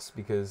box,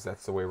 because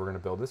that's the way we're going to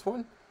build this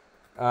one.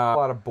 A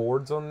lot of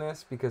boards on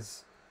this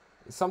because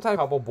sometimes a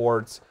couple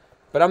boards,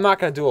 but I'm not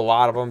going to do a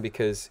lot of them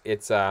because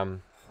it's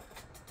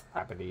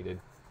dilapidated,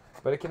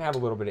 but it can have a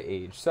little bit of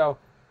age. So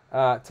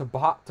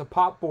to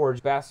pop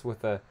boards best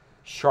with a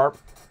sharp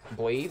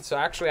blade. So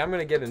actually I'm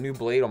going to get a new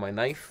blade on my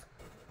knife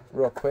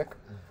real quick.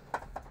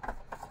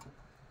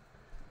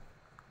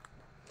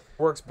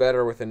 Works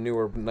better with a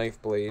newer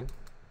knife blade.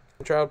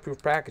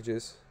 Child-proof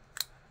packages.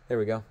 There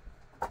we go.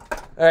 All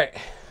right.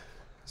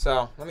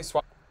 So let me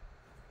swap.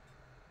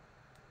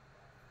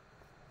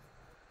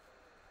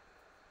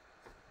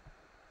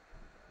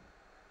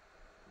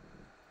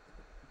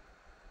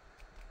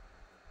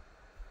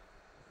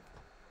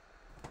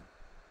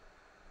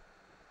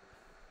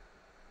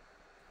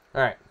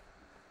 All right.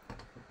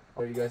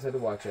 Oh, you guys had to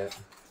watch it.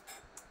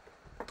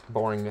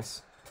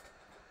 Boringness.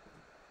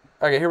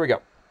 Okay, here we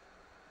go.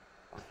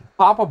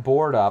 Pop a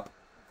board up.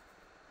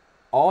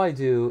 All I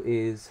do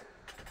is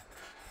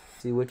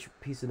see which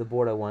piece of the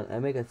board I want. I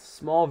make a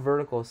small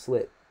vertical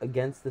slit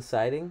against the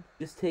siding.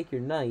 Just take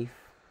your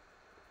knife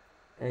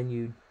and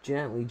you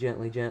gently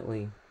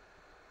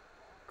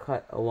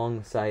cut along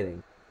the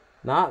siding.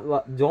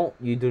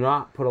 You do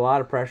not put a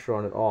lot of pressure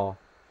on it at all.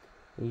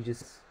 And you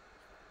just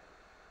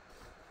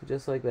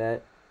like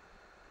that.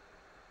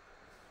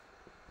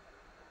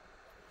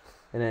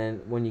 And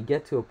then when you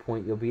get to a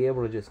point, you'll be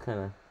able to just kind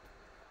of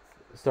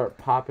start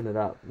popping it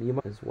up. You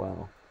might as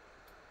well.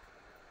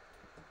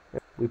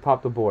 We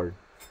popped the board.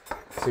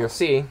 So you'll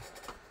see,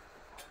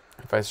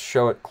 if I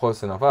show it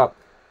close enough up,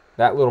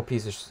 that little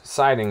piece of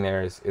siding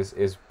there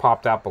is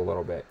popped up a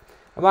little bit.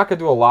 I'm not going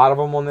to do a lot of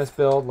them on this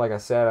build. Like I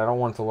said, I don't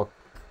want it to look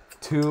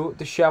too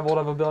disheveled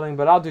of a building,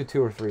 but I'll do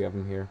 2 or 3 of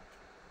them here.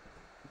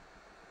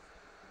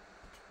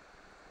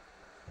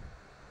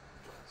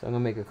 So I'm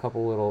going to make a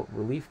couple little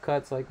relief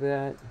cuts like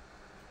that.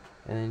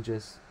 And then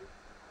just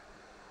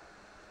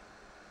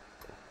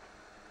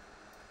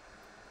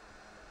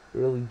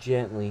really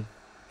gently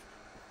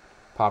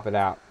pop it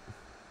out.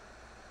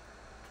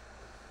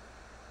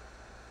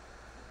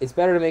 It's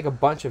better to make a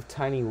bunch of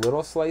tiny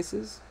little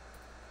slices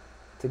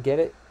to get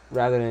it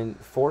rather than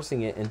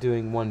forcing it and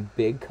doing one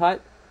big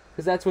cut,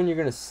 because that's when you're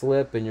going to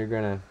slip and you're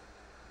going to,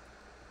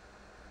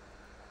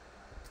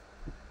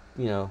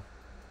 you know,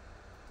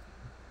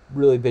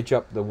 really bitch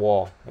up the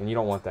wall, and you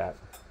don't want that.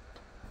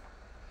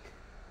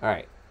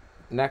 Alright,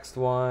 next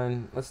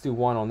one. Let's do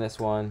one on this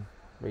one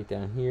right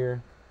down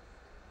here.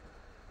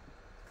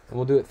 And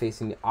we'll do it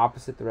facing the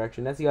opposite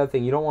direction. That's the other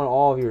thing. You don't want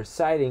all of your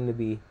siding to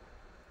be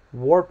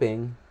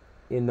warping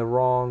in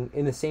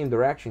the same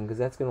direction, because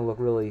that's going to look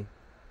really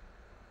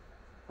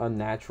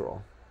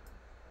unnatural.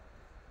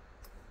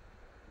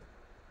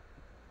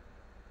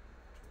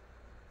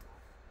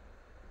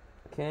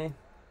 Okay.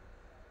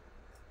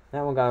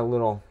 That one got a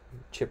little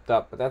chipped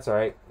up, but that's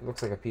alright. It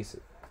looks like a piece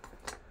that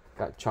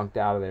got chunked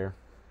out of there.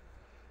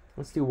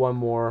 Let's do one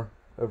more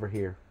over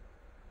here.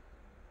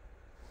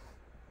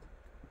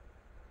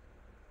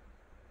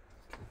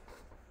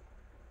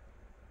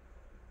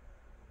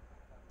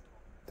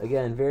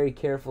 Again, very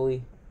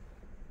carefully,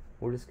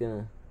 we're just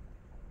going to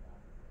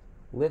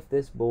lift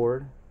this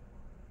board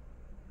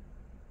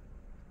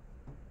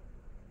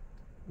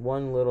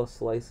one little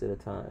slice at a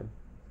time.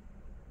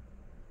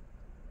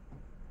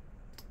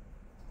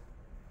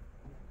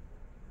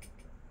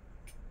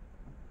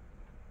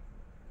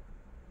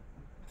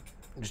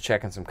 Just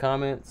checking some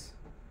comments.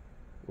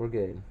 We're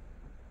good.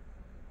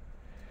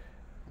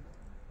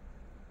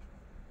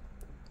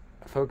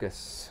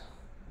 Focus.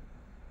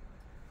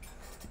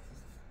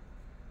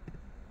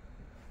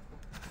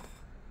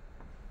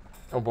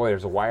 Oh boy,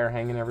 there's a wire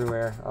hanging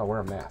everywhere. Oh, we're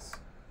a mess.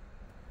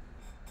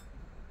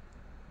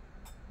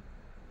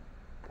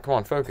 Come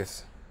on,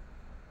 focus.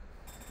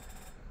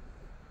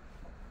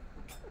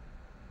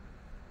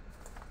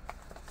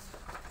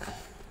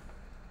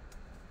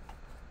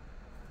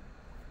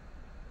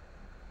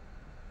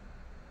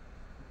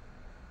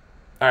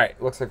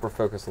 Alright, looks like we're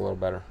focused a little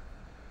better.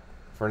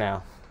 For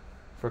now.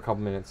 For a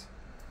couple minutes.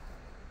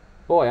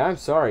 Boy, I'm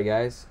sorry,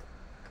 guys.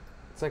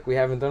 It's like we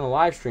haven't done a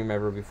live stream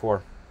ever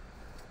before.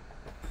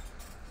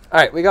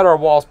 Alright, we got our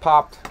walls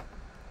popped.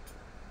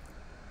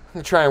 I'm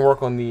going to try and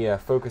work on the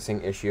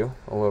focusing issue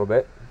a little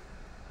bit.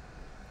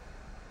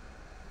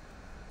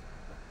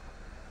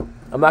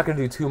 I'm not going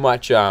to do too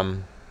much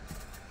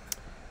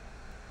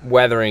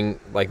weathering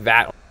like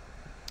that.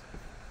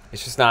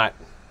 It's just not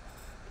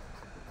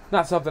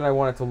something I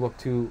want it to look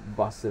too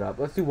busted up.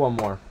 Let's do one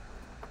more.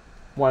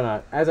 Why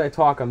not? As I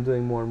talk, I'm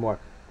doing more and more.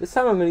 This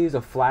time I'm going to use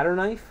a flatter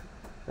knife.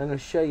 I'm going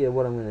to show you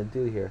what I'm going to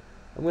do here.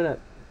 I'm going to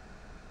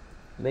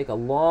make a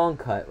long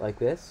cut like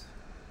this.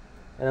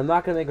 And I'm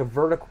not going to make a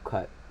vertical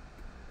cut.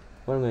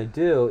 What I'm going to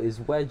do is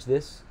wedge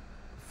this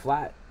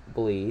flat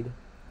bleed.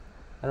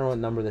 I don't know what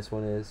number this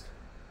one is.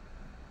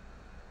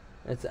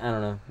 It's, I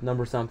don't know,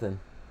 number something.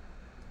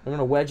 I'm going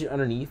to wedge it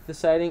underneath the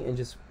siding and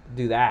just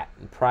do that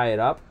and pry it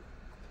up.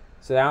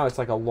 So now it's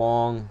like a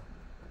long,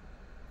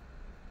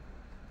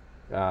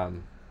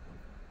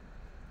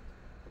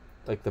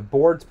 like the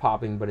board's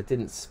popping, but it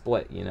didn't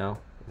split, you know?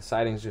 The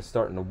siding's just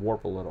starting to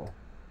warp a little.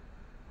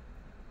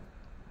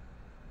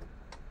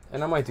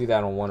 And I might do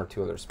that on one or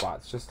two other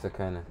spots just to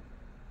kind of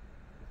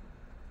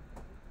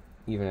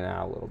even it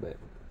out a little bit.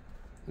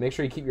 Make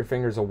sure you keep your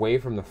fingers away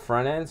from the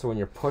front end, so when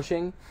you're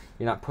pushing,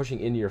 you're not pushing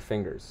into your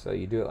fingers. So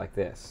you do it like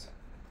this.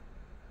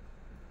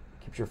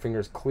 Keep your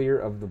fingers clear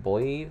of the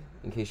blade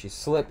in case you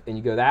slip and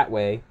you go that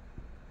way.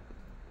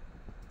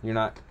 You're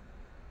not,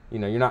 you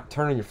know, you're not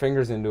turning your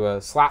fingers into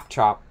a slap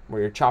chop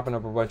where you're chopping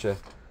up a bunch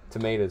of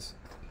tomatoes.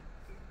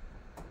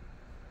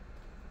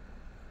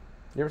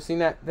 You ever seen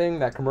that thing,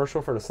 that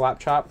commercial for the slap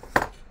chop?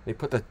 They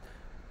put the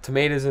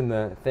tomatoes in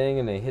the thing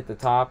and they hit the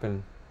top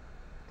and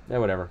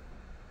whatever.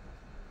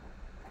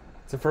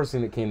 It's the first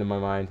thing that came to my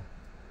mind.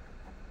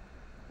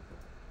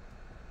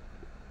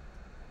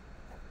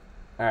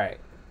 Alright.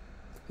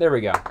 There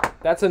we go.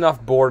 That's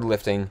enough board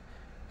lifting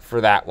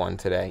for that one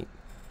today.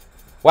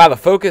 Wow, the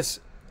focus...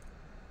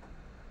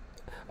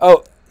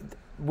 Oh,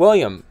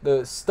 William,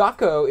 the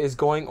stucco is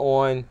going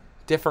on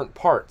different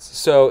parts.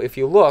 So if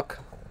you look...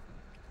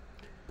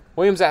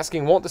 William's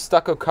asking, won't the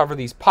stucco cover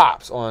these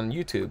pops on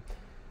YouTube?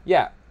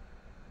 Yeah.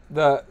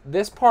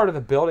 This part of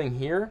the building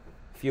here,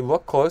 if you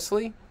look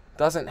closely,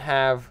 doesn't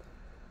have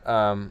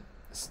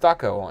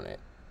stucco on it.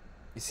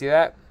 You see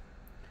that?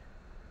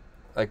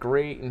 Like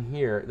right in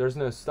here, there's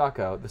no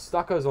stucco. The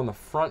stucco is on the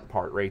front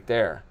part right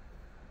there.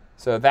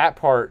 So that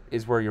part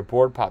is where your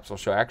board pops will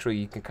show. Actually,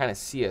 you can kind of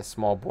see a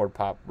small board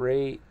pop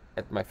right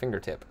at my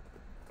fingertip.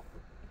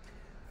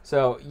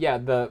 So yeah,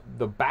 the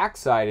back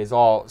side is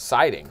all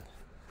siding.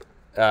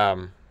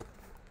 So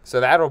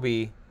that'll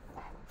be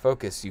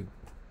focus. You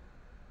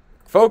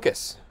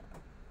focus.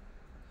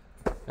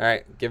 All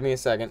right, give me a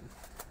second.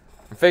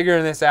 I'm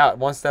figuring this out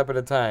one step at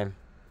a time.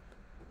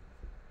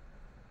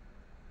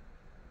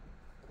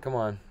 Come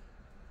on.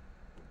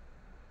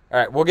 All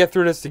right, we'll get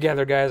through this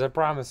together, guys. I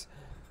promise.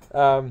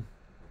 The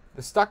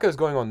stucco is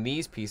going on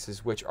these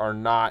pieces, which are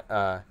not,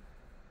 they're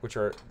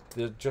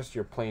just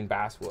your plain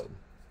basswood,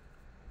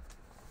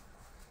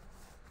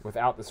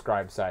 without the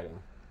scribe siding.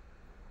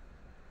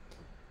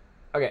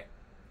 Okay,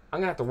 I'm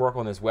gonna have to work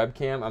on this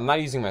webcam. I'm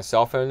not using my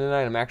cell phone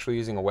tonight. I'm actually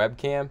using a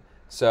webcam,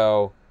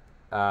 so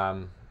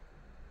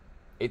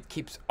it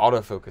keeps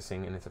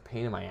autofocusing, and it's a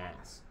pain in my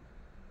ass.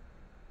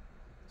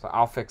 So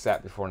I'll fix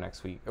that before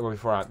next week, or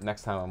before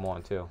next time I'm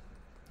on too.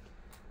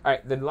 All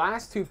right, the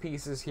last two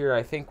pieces here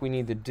I think we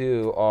need to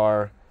do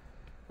are,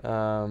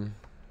 well,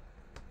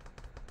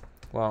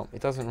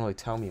 it doesn't really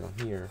tell me on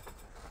here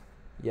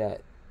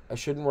yet. I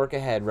shouldn't work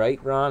ahead,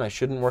 right, Ron? I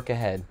shouldn't work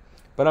ahead,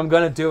 but I'm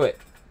gonna do it.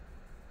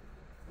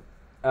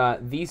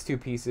 These two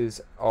pieces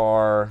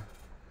are,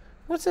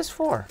 what's this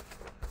for?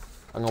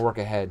 I'm gonna work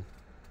ahead.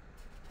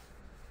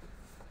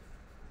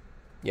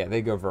 Yeah,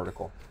 they go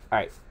vertical. All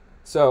right.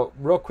 So,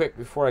 real quick,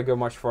 before I go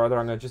much farther,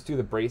 I'm going to just do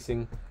the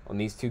bracing on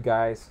these two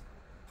guys.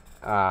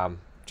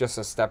 Just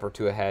a step or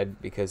two ahead,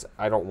 because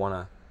I don't want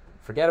to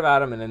forget about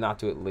them and then not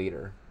do it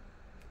later.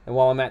 And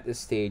while I'm at this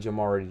stage, I'm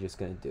already just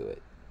going to do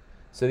it.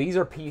 So, these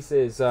are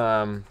pieces...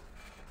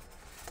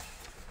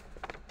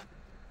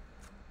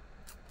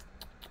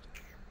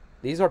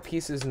 these are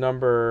pieces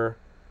number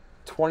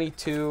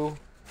 22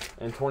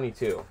 and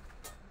 22.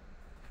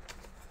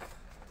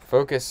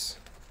 Focus.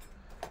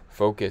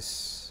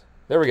 Focus.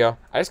 There we go.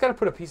 I just got to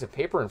put a piece of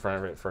paper in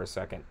front of it for a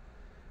second.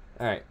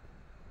 All right.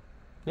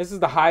 This is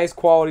the highest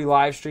quality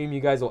live stream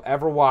you guys will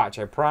ever watch,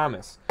 I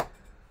promise.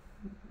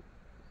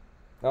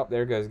 Oh,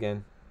 there it goes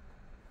again.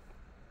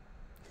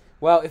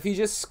 Well, if you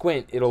just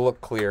squint, it'll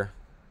look clear.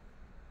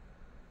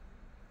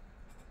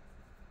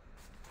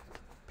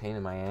 Pain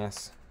in my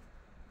ass.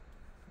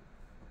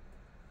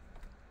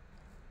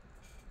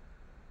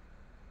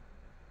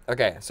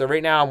 Okay, so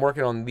right now I'm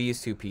working on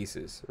these two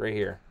pieces right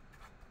here.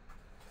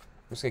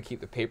 I'm just going to keep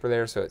the paper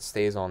there so it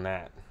stays on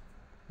that.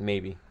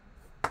 Maybe.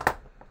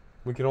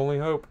 We can only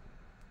hope.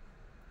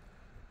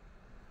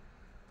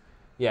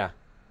 Yeah.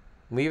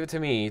 Leave it to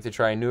me to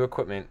try new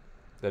equipment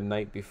the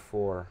night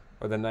before,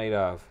 or the night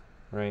of,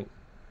 right?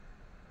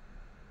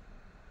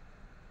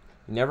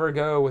 You never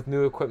go with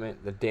new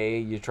equipment the day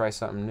you try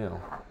something new.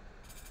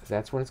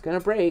 That's when it's going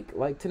to break,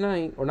 like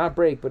tonight. Or not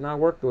break, but not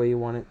work the way you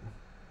want it.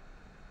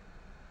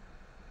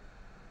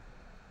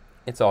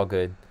 It's all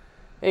good.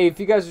 Hey, if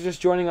you guys are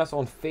just joining us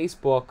on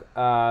Facebook,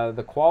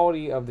 the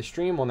quality of the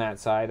stream on that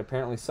side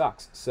apparently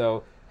sucks.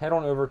 So head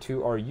on over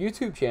to our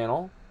YouTube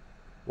channel,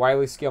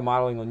 Wiley Scale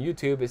Modeling on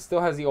YouTube. It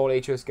still has the old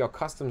HO Scale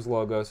Customs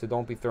logo, so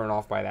don't be thrown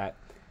off by that.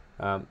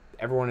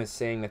 Everyone is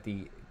saying that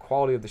the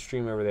quality of the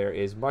stream over there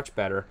is much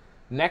better.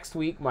 Next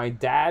week, my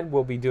dad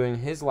will be doing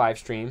his live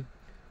stream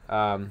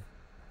from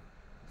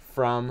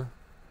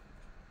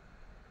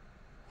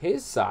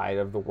his side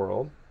of the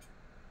world,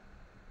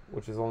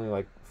 which is only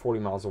like 40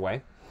 miles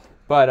away.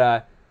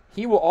 But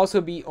he will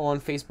also be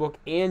on Facebook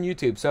and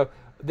YouTube. So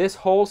this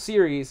whole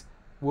series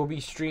will be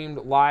streamed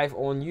live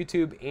on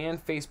YouTube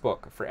and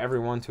Facebook for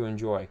everyone to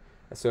enjoy.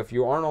 So if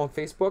you aren't on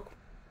Facebook,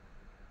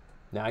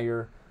 now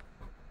your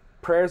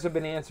prayers have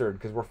been answered,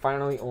 because we're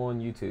finally on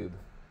YouTube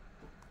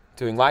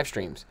doing live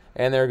streams.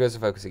 And there goes the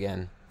focus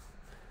again.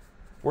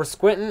 We're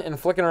squinting and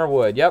flicking our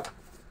wood. Yep.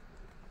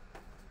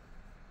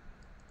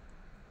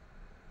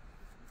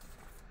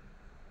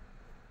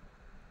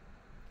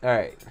 All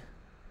right.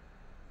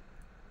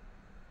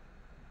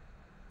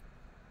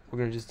 We're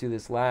going to just do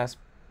this last.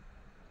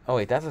 Oh,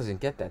 wait, that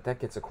doesn't get that. That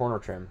gets a corner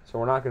trim. So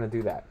we're not going to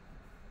do that.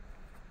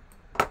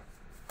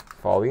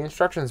 Follow the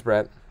instructions,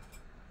 Brett.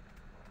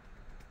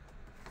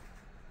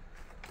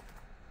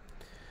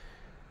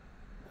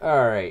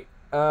 All right.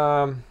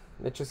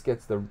 It just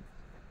gets the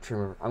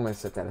trimmer. I'm going to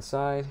set that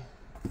aside.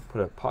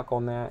 Put a puck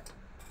on that.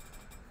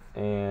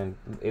 And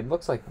it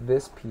looks like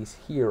this piece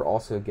here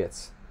also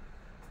gets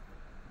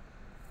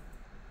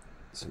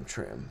some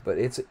trim, but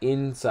it's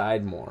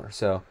inside more.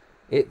 So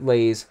it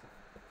lays,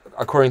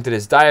 according to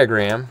this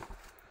diagram,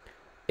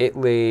 it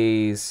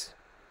lays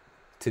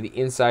to the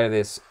inside of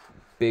this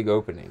big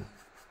opening,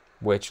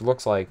 which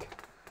looks like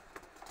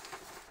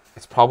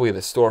it's probably the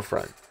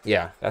storefront.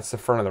 Yeah, that's the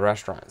front of the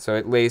restaurant. So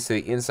it lays to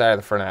the inside of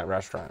the front of that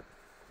restaurant.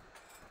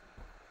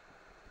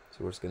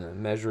 So we're just going to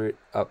measure it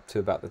up to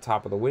about the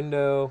top of the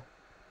window.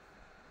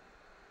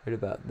 Right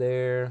about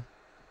there.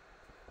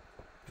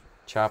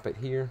 Chop it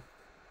here.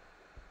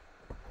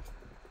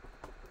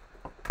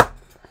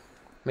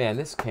 Man,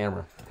 this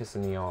camera is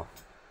pissing me off.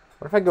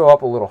 What if I go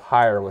up a little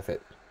higher with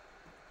it?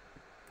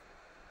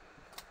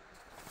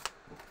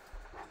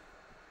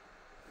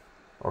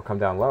 Or come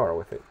down lower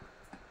with it?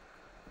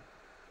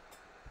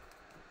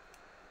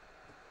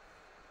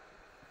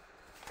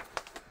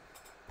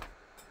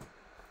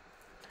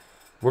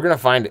 We're going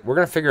to find it. We're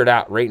going to figure it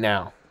out right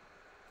now.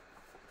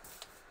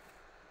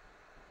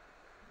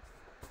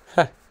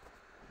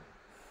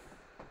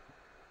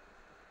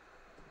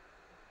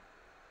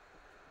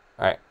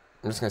 Alright.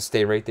 I'm just going to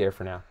stay right there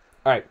for now.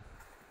 Alright.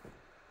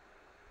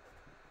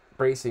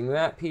 Bracing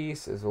that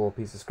piece is a little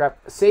piece of scrap.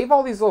 Save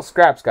all these little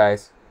scraps,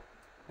 guys.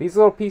 These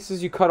little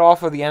pieces you cut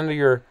off of the end of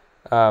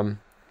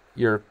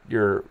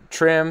your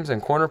trims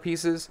and corner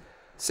pieces.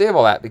 Save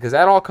all that, because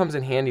that all comes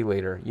in handy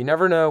later. You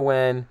never know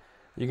when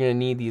you're going to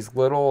need these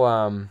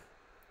little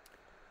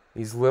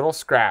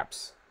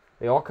scraps.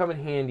 They all come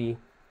in handy.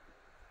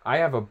 I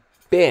have a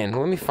bin.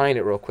 Let me find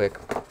it real quick.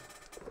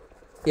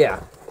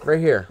 Yeah, right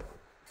here.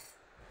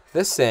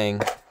 This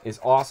thing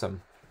is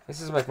awesome. This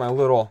is like my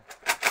little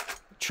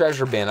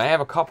treasure bin. I have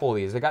a couple of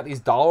these. I got these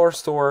dollar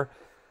store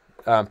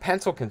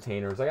pencil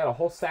containers. I got a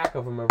whole stack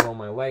of them over on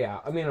my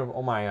layout. I mean,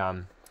 on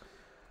my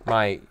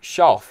my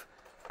shelf.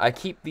 I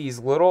keep these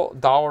little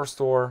dollar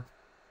store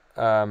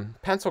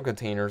pencil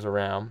containers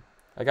around.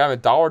 I got them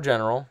at Dollar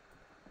General,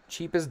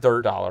 cheap as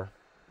dirt dollar.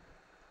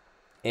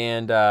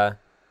 And I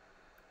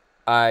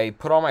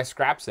put all my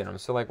scraps in them.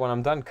 So like when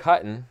I'm done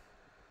cutting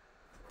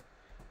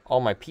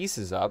all my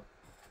pieces up,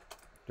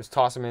 just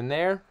toss them in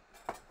there.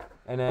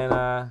 And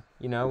then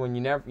you know, when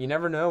you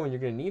never know when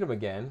you're gonna need them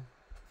again,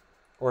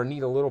 or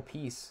need a little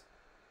piece.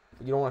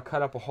 You don't want to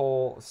cut up a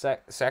whole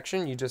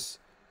section. You just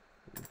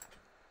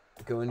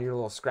go into your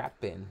little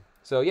scrap bin.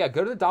 So yeah,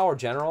 go to the Dollar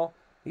General.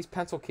 These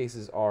pencil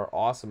cases are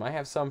awesome. I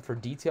have some for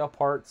detail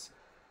parts.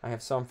 I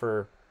have some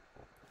for,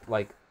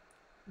 like,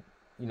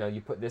 you know,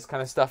 you put this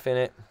kind of stuff in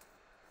it,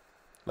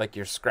 like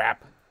your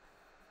scrap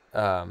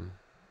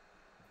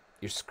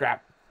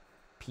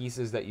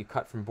pieces that you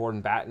cut from board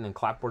and batten and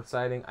clapboard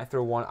siding. I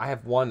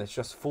have one that's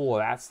just full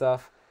of that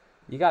stuff.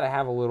 You got to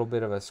have a little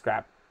bit of a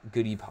scrap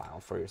goodie pile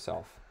for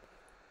yourself.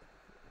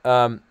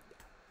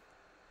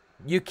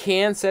 You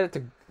can set it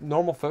to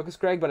normal focus,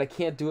 Greg, but I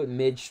can't do it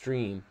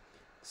midstream.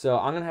 So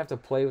I'm going to have to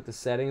play with the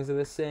settings of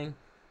this thing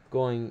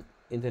going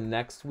into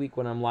next week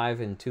when I'm live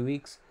in 2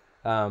 weeks.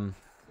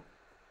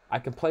 I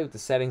can play with the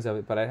settings of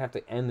it, but I'd have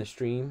to end the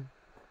stream.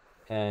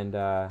 And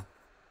I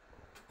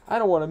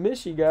don't want to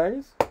miss you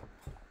guys.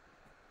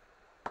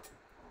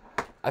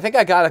 I think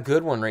I got a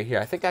good one right here.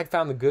 I think I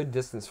found the good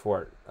distance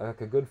for it, like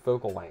a good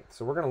focal length.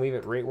 So we're going to leave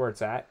it right where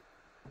it's at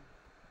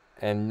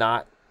and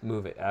not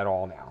move it at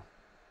all now.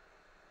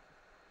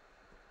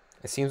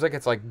 It seems like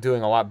it's like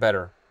doing a lot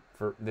better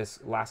for this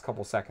last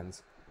couple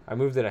seconds. I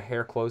moved it a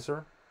hair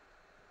closer,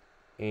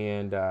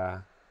 and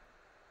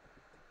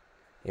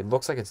it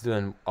looks like it's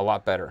doing a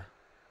lot better.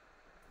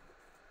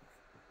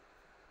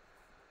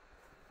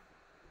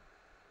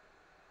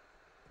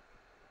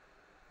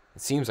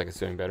 It seems like it's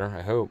doing better,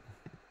 I hope.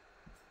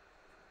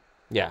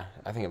 Yeah,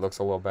 I think it looks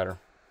a little better.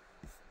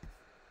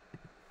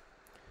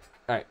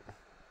 All right.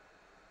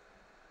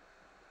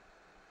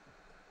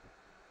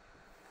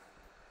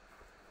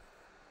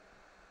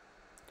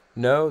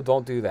 No,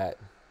 don't do that.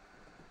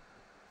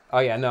 Oh,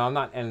 yeah, no, I'm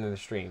not ending the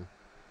stream.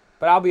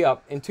 But I'll be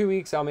up. In 2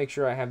 weeks, I'll make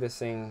sure I have this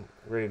thing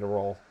ready to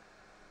roll.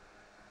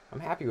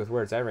 I'm happy with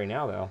where it's at right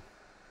now, though.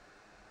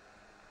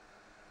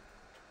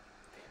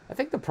 I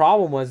think the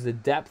problem was the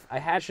depth. I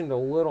hatched it a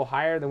little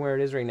higher than where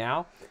it is right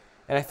now.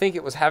 And I think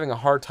it was having a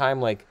hard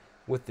time, like,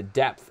 with the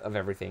depth of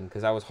everything.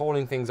 Because I was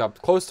holding things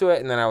up close to it,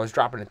 and then I was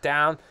dropping it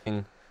down.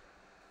 And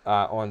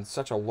on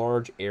such a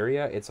large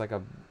area, it's like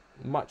a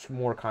much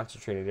more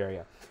concentrated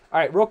area. All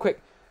right, real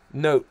quick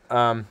note.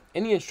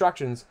 In the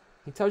instructions,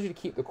 he tells you to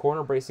keep the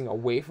corner bracing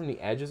away from the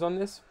edges on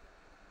this.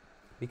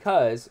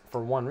 Because,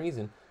 for one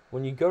reason,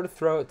 when you go to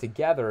throw it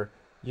together,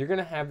 you're going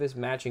to have this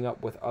matching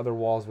up with other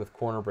walls with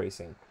corner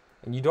bracing.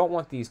 And you don't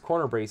want these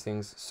corner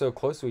bracings so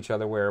close to each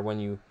other where when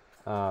you...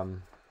 let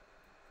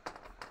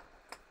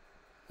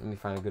me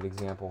find a good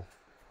example.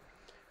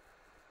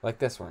 Like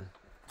this one.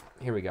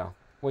 Here we go.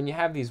 When you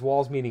have these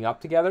walls meeting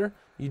up together,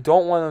 you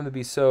don't want them to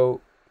be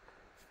so...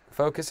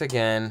 Focus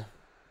again.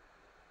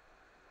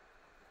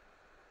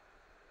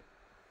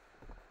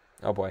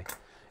 Oh boy.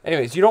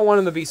 Anyways, you don't want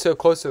them to be so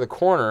close to the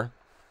corner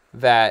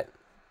that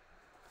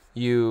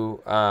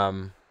you...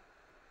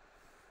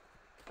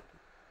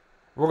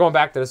 We're going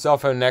back to the cell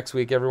phone next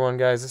week, everyone,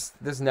 guys.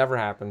 This never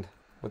happened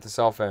with the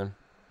cell phone.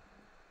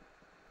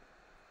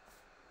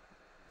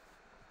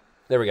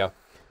 There we go.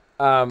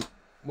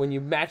 When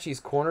you match these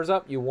corners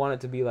up, you want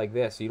it to be like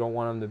this. You don't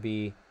want them to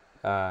be...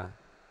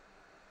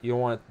 you don't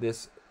want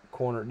this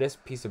corner, this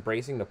piece of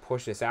bracing to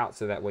push this out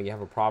so that way you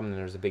have a problem and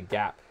there's a big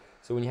gap.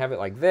 So when you have it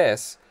like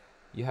this,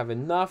 you have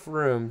enough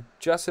room,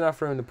 just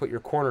enough room to put your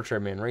corner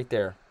trim in right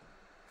there.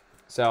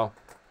 So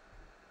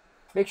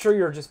make sure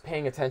you're just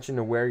paying attention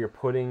to where you're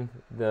putting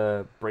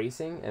the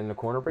bracing and the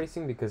corner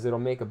bracing, because it'll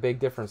make a big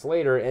difference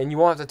later, and you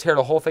won't have to tear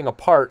the whole thing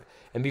apart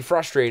and be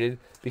frustrated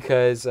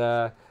because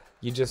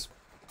you just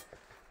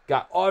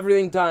got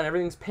everything done,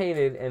 everything's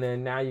painted, and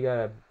then now you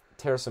gotta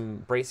tear some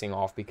bracing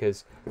off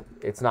because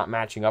it's not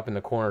matching up in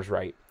the corners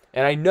right.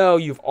 And I know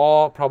you've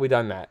all probably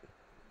done that.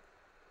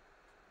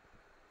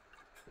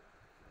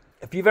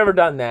 If you've ever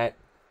done that,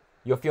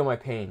 you'll feel my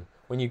pain.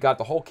 When you got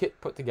the whole kit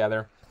put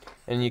together,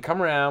 and you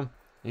come around,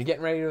 you're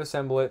getting ready to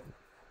assemble it,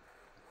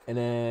 and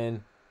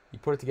then you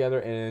put it together,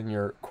 and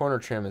your corner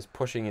trim is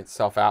pushing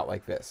itself out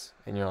like this.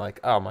 And you're like,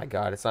 oh my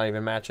God, it's not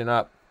even matching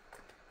up.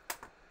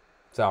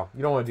 So,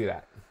 you don't want to do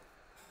that.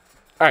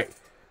 All right,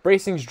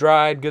 bracing's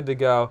dried, good to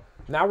go.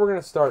 Now we're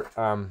going to start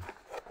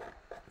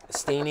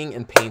staining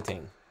and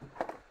painting.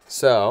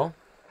 So,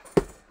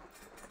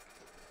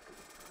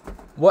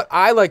 what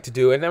I like to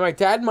do, and then my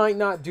dad might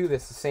not do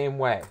this the same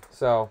way.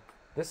 So,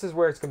 this is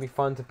where it's going to be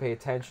fun to pay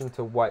attention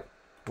to what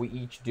we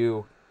each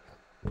do.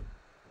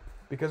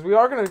 Because we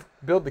are going to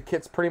build the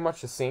kits pretty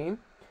much the same.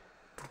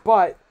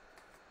 But,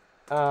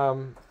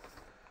 we're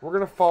going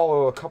to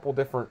follow a couple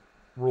different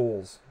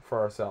rules for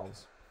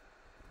ourselves.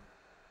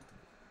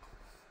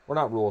 Or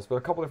not rules, but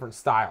a couple different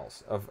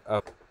styles of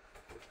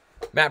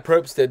Matt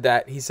Probst did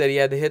that. He said he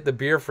had to hit the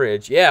beer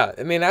fridge. Yeah,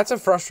 I mean, that's a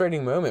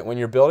frustrating moment when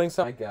you're building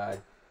something. My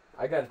God,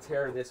 I got to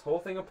tear this whole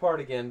thing apart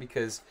again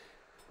because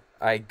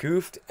I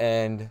goofed,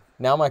 and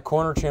now my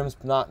corner trim's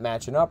not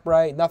matching up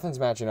right. Nothing's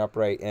matching up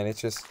right, and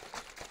it's just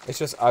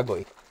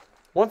ugly.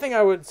 One thing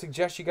I would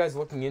suggest you guys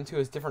looking into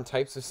is different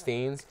types of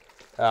stains.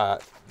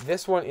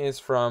 This one is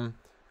from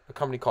a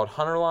company called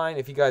Hunterline.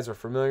 If you guys are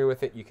familiar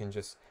with it, you can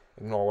just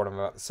ignore what I'm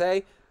about to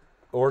say,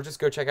 or just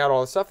go check out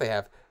all the stuff they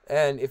have.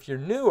 And if you're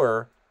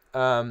newer,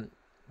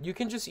 you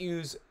can just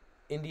use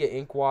India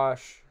ink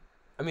wash.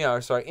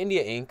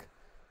 India ink,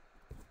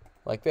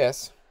 like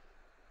this,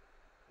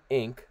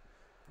 ink,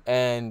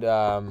 and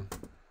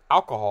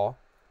alcohol,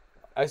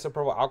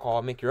 isopropyl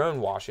alcohol. Make your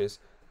own washes.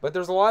 But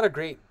there's a lot of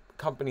great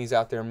companies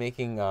out there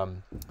making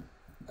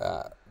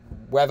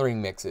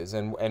weathering mixes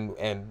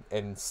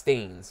and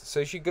stains. So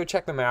you should go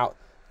check them out.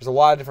 There's a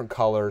lot of different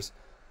colors.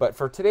 But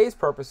for today's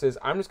purposes,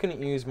 I'm just going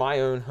to use my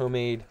own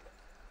homemade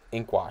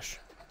ink wash.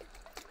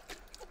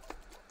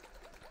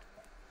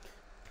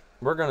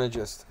 We're going to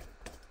just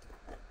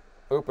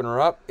open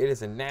her up. It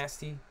is a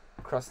nasty,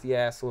 crusty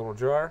ass little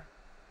jar.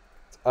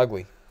 It's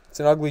ugly. It's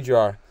an ugly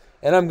jar.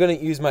 And I'm going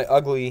to use my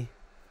ugly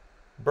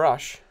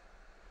brush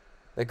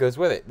that goes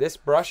with it. This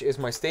brush is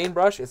my stain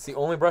brush. It's the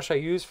only brush I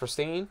use for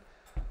stain.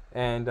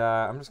 And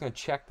I'm just going to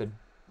check I'm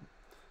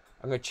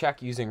going to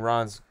check using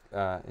Ron's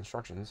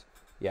instructions.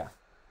 Yeah,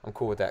 I'm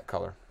cool with that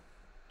color.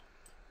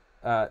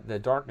 The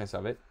darkness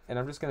of it. And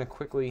I'm just going to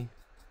quickly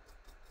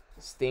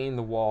stain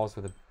the walls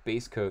with a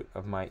base coat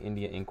of my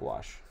India ink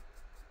wash.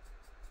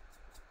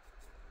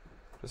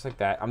 Just like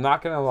that. I'm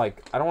not going to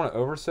I don't want to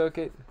over soak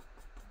it.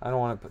 I don't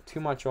want to put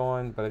too much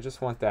on, but I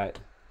just want that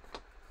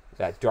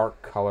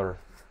dark color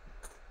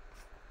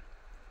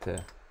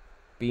to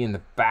be in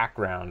the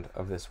background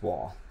of this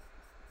wall.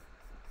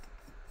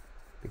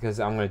 Because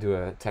I'm going to do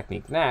a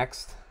technique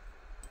next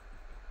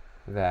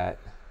that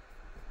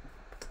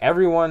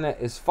everyone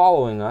that is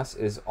following us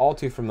is all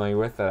too familiar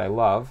with, that I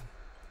love.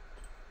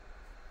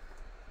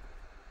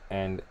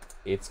 And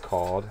it's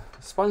called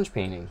sponge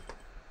painting.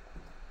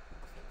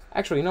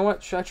 Actually, you know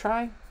what? Should I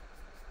try?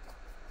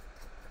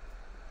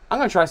 I'm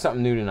going to try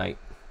something new tonight.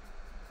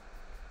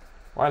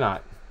 Why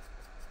not?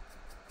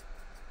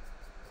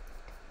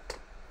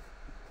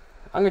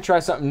 I'm going to try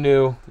something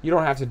new. You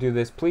don't have to do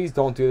this. Please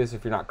don't do this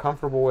if you're not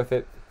comfortable with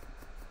it.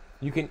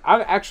 You can.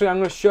 I'm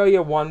going to show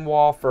you one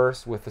wall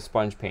first with the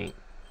sponge paint.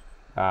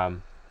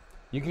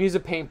 You can use a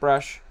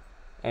paintbrush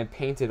and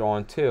paint it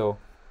on too.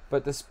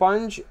 But the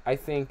sponge, I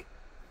think,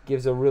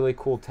 gives a really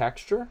cool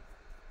texture.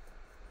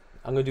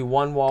 I'm going to do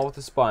one wall with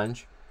the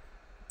sponge.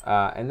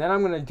 And then I'm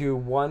going to do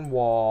one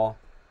wall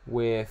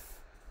with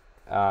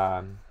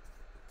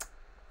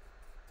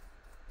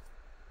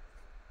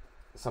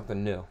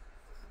something new.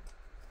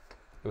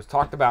 It was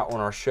talked about on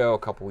our show a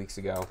couple weeks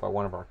ago by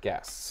one of our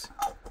guests.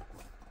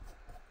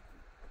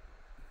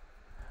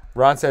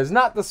 Ron says,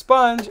 not the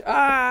sponge.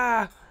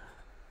 Ah!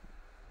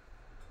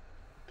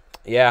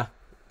 Yeah.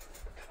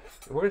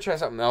 We're going to try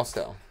something else,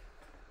 though.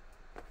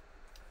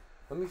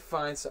 Let me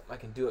find something I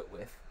can do it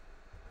with.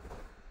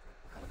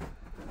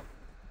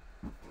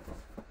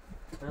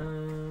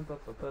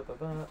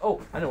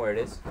 Oh, I know where it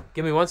is.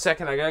 Give me 1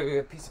 second. I got to get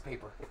a piece of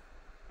paper.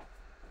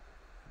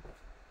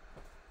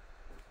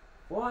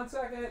 1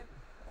 second.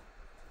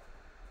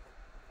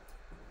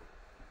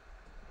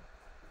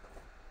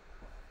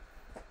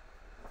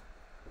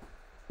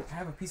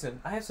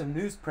 I have some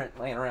newsprint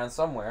laying around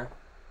somewhere.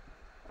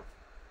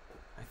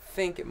 I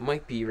think it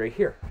might be right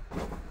here.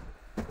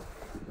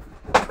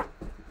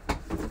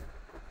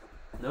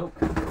 Nope.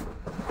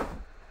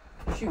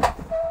 Shoot.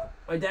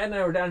 My dad and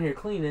I were down here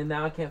cleaning.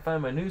 Now I can't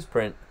find my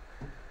newsprint.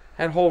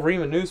 Had a whole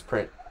ream of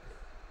newsprint.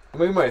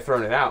 We might have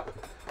thrown it out.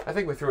 I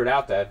think we threw it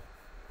out, Dad.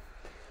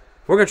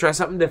 We're going to try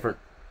something different.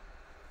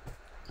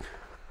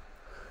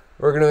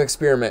 We're going to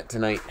experiment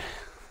tonight.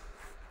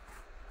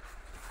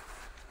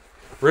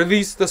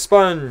 Release the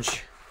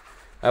sponge.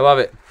 I love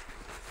it.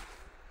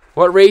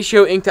 What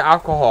ratio ink to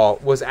alcohol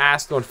was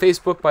asked on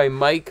Facebook by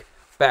Mike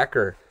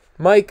Becker.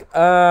 Mike,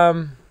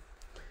 I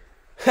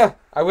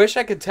wish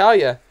I could tell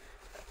you.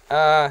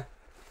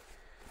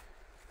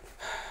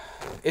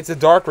 It's a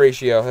dark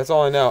ratio. That's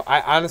all I know.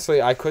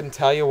 I couldn't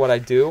tell you what I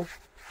do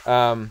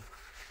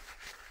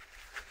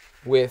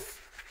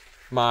with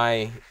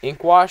my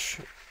ink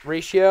wash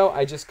ratio.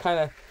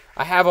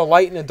 I have a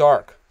light and a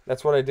dark.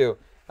 That's what I do.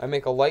 I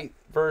make a light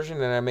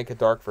version and I make a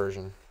dark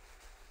version.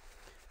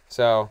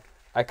 So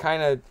I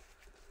kind of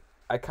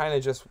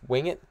just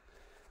wing it.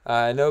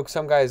 I know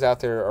some guys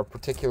out there are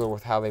particular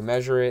with how they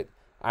measure it.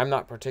 I'm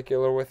not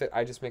particular with it.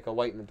 I just make a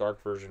light and a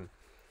dark version.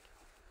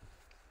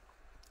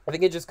 I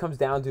think it just comes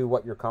down to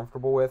what you're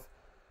comfortable with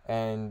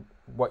and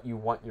what you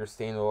want your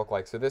stain to look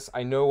like. So this,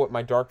 I know what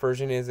my dark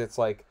version is. It's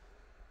like,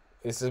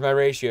 this is my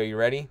ratio. You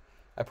ready?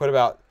 I put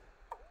about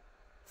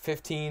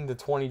 15 to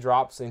 20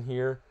 drops in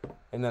here,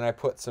 and then I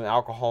put some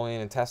alcohol in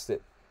and test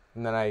it,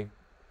 and then I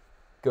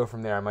go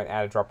from there. I might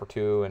add a drop or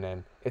two, and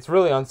then it's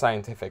really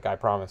unscientific, I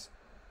promise.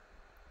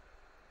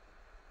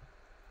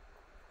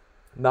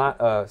 Not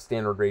a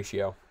standard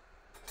ratio.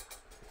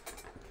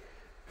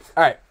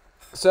 All right,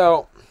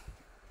 so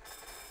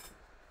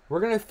we're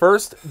going to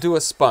first do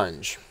a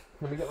sponge.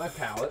 Let me get my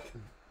palette.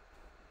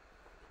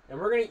 And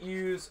we're going to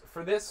use,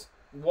 for this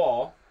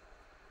wall,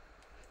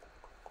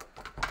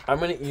 I'm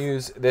going to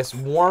use this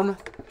warm,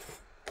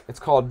 it's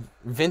called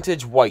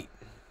Vintage White.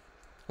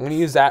 I'm going to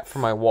use that for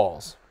my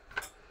walls.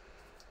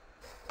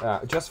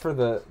 Just for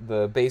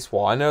the base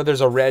wall. I know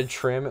there's a red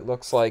trim, it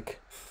looks like.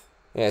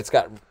 Yeah, it's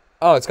got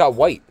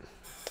white.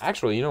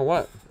 Actually, you know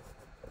what?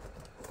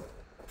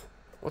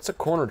 What's a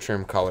corner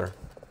trim color?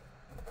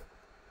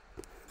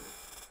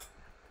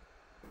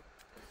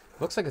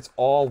 Looks like it's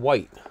all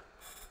white.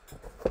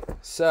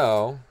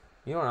 So,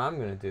 you know what I'm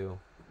going to do?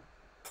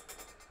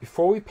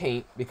 Before we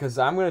paint, because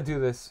I'm going to do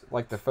this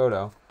like the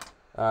photo,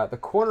 the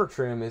corner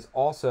trim is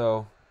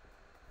also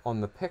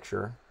on the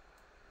picture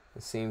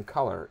the same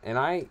color. And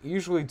I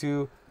usually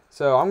do,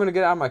 so I'm going to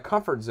get out of my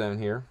comfort zone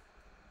here.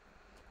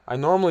 I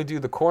normally do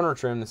the corner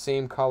trim the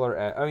same color,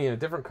 a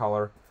different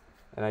color,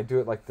 and I do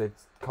it like the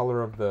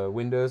color of the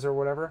windows or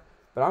whatever.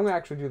 But I'm going to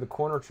actually do the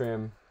corner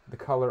trim the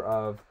color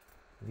of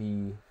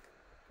the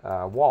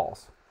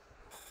walls.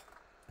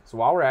 So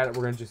while we're at it,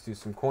 we're going to just do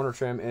some corner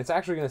trim. And it's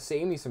actually going to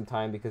save me some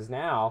time because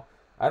now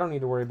I don't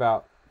need to worry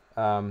about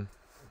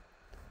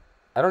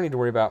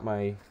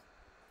my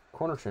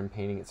corner trim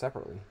painting it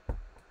separately.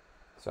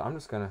 So I'm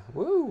just going to,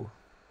 woo,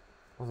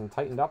 wasn't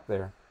tightened up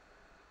there.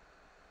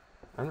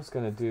 I'm just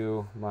going to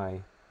do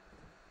my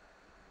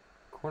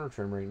corner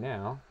trim right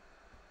now.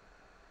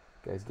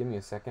 Guys, give me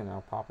a second and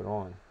I'll pop it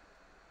on.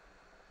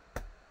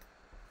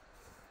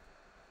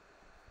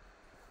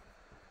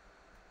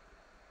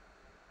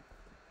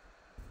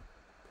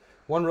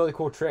 One really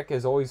cool trick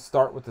is always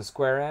start with the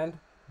square end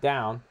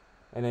down,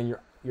 and then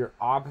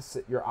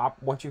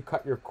once you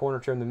cut your corner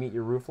trim to meet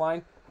your roof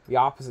line, the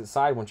opposite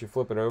side, once you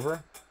flip it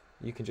over,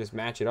 you can just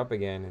match it up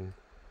again and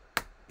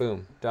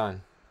boom,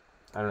 done.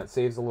 I don't know, it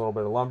saves a little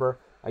bit of lumber.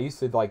 I used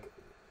to like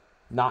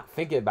not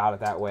think about it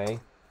that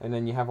way, and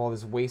then you have all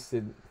this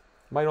wasted,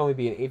 might only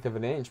be 1/8 of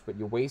an inch, but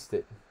you waste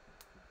it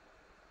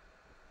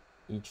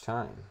each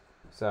time.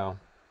 So,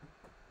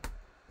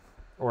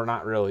 or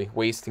not really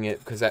wasting it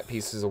because that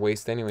piece is a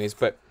waste anyways,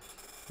 but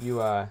you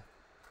have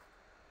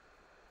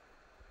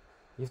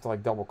to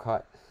like double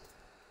cut.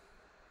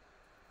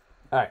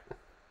 All right,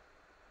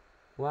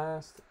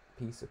 last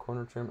piece of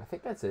corner trim. I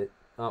think that's it.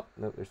 Oh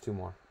no, there's 2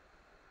 more.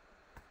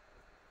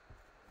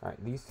 All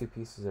right, these 2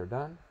 pieces are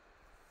done.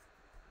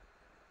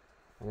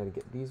 I gotta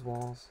get these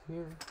walls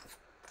here.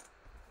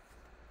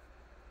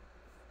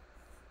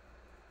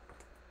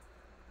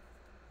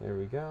 There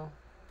we go.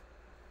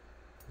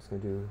 Just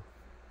gonna do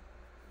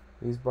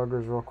these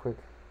buggers real quick.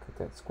 Cut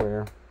that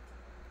square.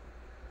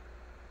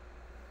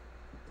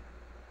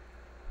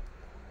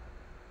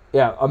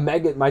 Yeah,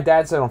 my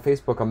dad said on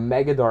Facebook a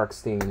mega dark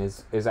stain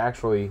is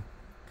actually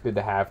good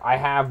to have. I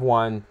have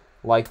one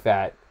like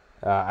that.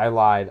 I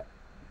lied.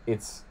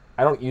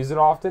 I don't use it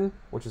often,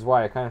 which is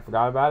why I kind of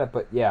forgot about it.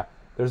 But yeah,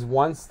 there's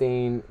one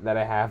stain that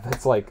I have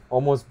that's like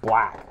almost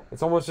black.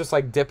 It's almost just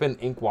like dipping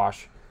ink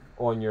wash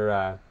on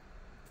your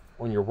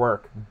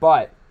work.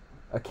 But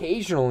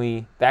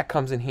occasionally that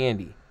comes in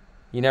handy.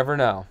 You never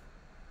know.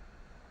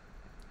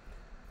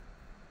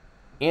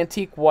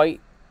 Antique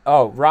white.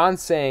 Oh,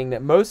 Ron's saying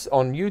that most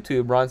on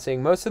YouTube, Ron's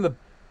saying most of the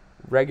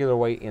regular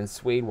white and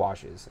suede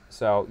washes.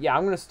 So yeah,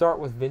 I'm gonna start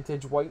with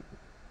vintage white,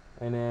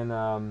 and then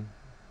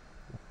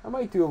I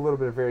might do a little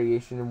bit of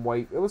variation in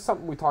white. It was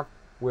something we talked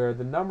where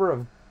the number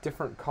of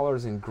different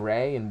colors in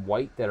gray and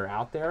white that are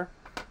out there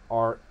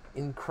are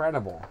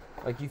incredible.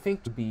 Like you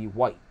think to be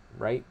white,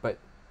 right? But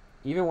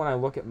even when I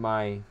look at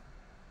my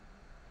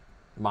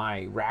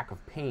rack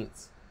of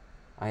paints,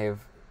 I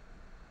have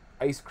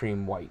ice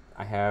cream white,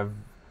 I have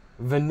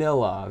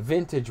vanilla,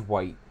 vintage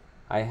white,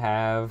 I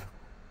have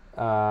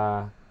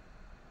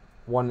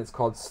one that's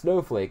called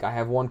snowflake, I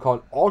have one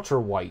called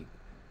ultra white,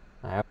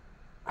 I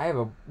have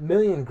a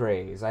million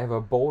grays, I have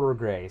a boulder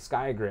gray,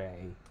 sky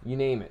gray, you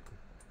name it.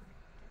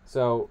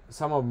 So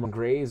some of them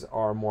grays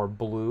are more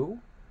blue,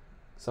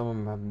 some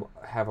of them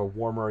have a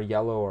warmer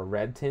yellow or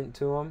red tint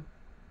to them.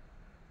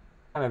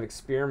 Kind of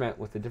experiment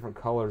with the different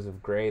colors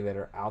of gray that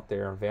are out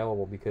there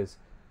available, because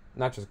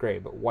not just gray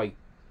but white,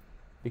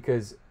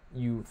 because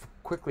you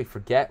quickly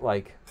forget,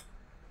 like,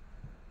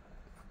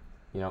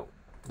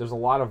 there's a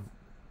lot of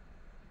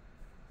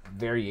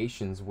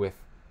variations with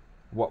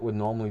what would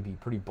normally be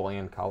pretty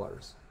bland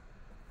colors,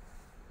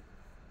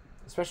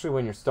 especially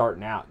when you're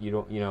starting out. You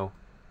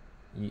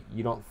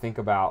don't think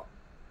about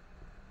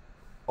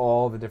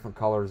all the different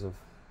colors of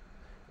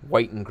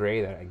white and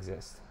gray that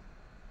exist.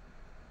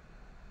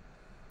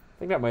 I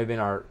think that might have been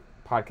our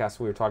podcast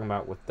we were talking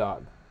about with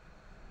Doug.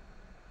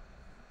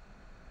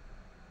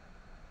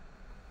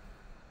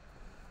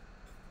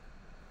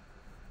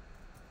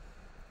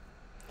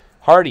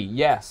 Hardy,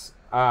 yes.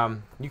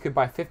 You could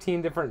buy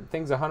 15 different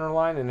things at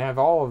Hunterline and have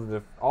all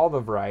the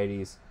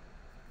varieties.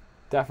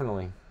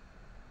 Definitely.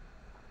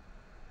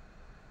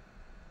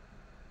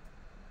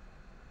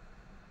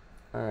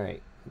 All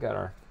right, got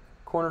our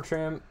corner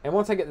trim, and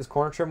once I get this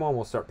corner trim on,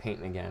 we'll start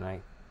painting again.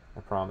 I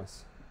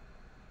promise.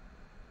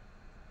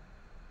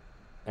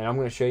 And I'm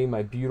going to show you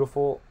my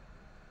beautiful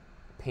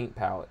paint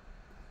palette.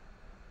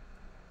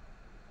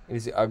 It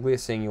is the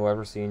ugliest thing you'll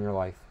ever see in your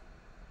life.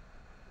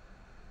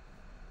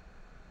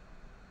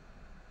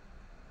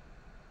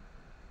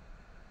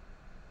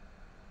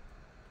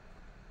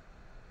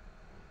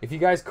 If you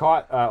guys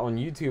caught on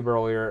YouTube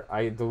earlier,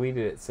 I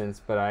deleted it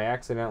since, but I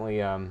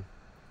accidentally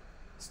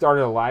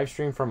started a live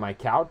stream from my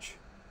couch,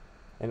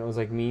 and it was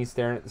like me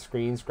staring at the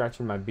screen,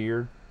 scratching my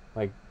beard,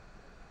 like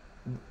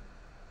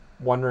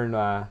wondering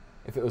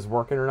if it was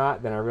working or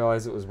not. Then I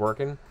realized it was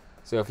working.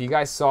 So if you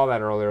guys saw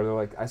that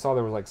earlier, I saw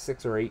there was like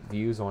 6 or 8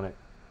 views on it.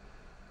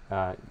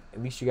 At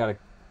least you got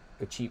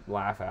a cheap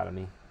laugh out of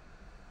me.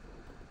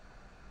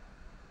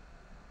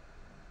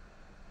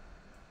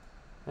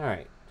 All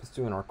right, just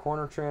doing our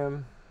corner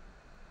trim.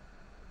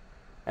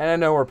 And I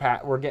know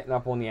we're getting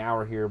up on the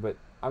hour here, but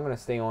I'm gonna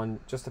stay on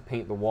just to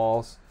paint the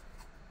walls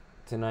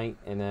tonight,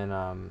 and then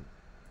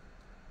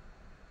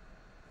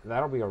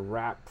that'll be a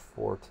wrap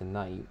for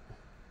tonight.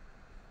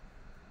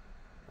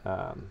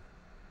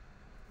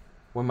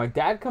 When my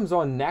dad comes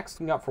on next,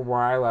 picking up from where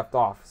I left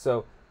off.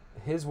 So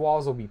his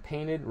walls will be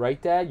painted,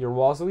 right, Dad? Your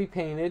walls will be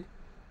painted,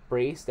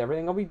 braced,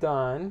 everything will be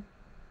done,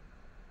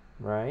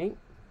 right?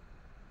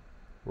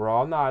 We're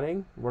all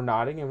nodding. We're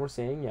nodding and we're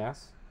saying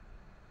yes.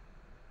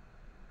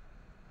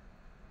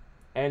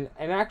 And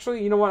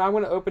actually, you know what? I'm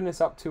going to open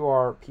this up to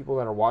our people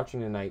that are watching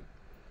tonight.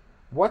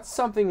 What's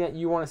something that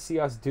you want to see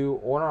us do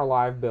on our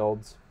live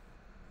builds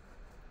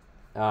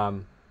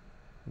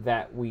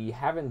that we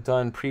haven't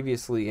done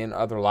previously in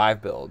other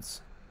live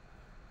builds?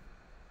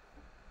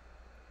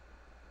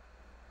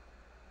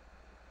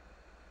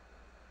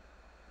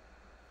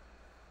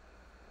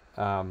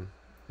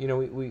 You know,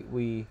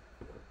 we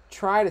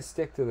try to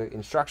stick to the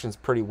instructions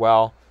pretty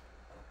well,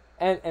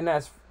 and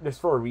that's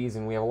for a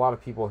reason. We have a lot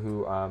of people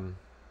who,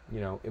 you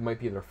know, it might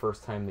be their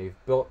first time they've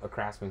built a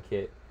Craftsman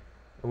kit,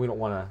 and we don't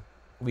want to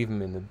leave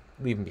them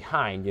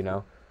behind, you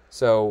know.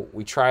 So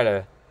we try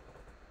to.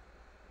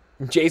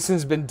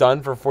 Jason's been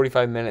done for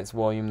 45 minutes.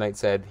 William Knight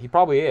said he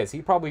probably is.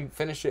 He probably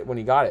finished it when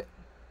he got it.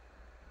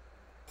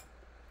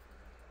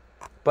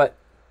 But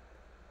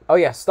oh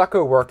yeah,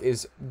 stucco work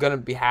is gonna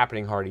be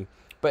happening, Hardy.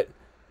 But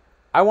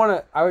I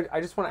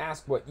just want to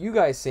ask what you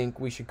guys think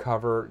we should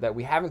cover that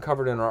we haven't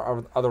covered in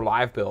our other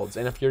live builds.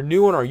 And if you're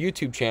new on our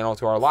YouTube channel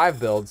to our live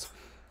builds,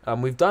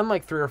 we've done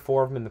like 3 or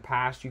 4 of them in the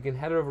past. You can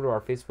head over to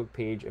our Facebook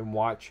page and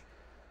watch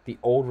the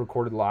old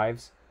recorded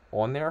lives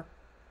on there.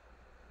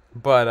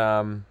 But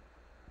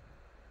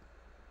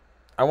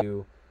I want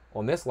to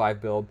on this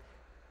live build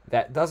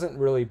that doesn't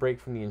really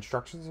break from the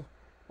instructions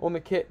on the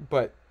kit,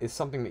 but is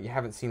something that you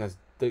haven't seen us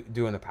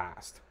do in the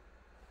past.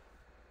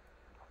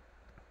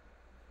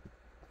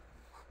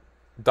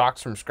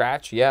 Docks from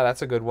scratch, yeah,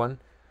 that's a good one.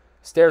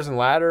 Stairs and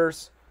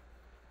ladders.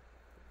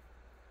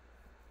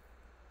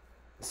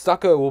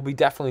 Stucco will be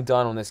definitely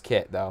done on this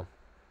kit, though.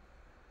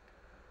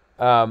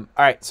 All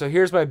right, so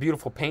here's my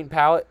beautiful paint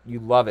palette. You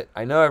love it.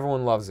 I know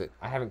everyone loves it.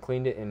 I haven't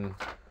cleaned it in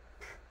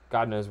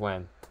God knows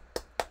when.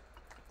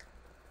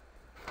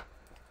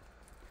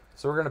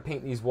 So we're going to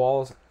paint these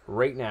walls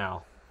right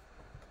now.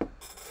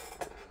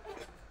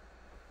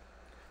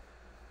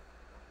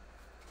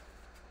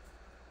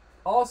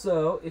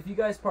 Also, if you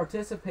guys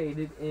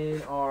participated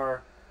in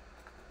our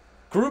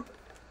group,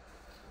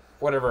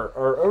 whatever,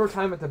 or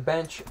Overtime at the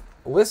Bench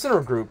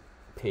listener group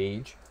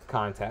page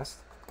contest,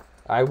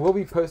 I will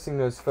be posting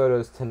those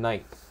photos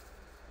tonight.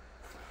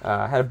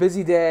 Had a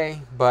busy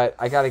day, but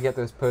I got to get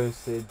those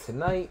posted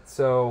tonight.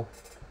 So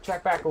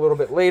check back a little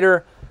bit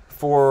later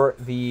for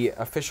the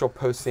official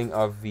posting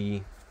of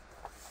the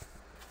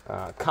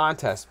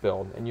contest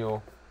build.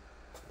 And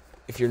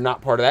if you're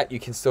not part of that,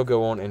 you can still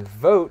go on and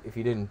vote if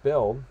you didn't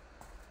build.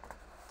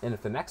 And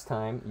if the next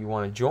time you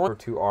want to join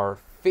to our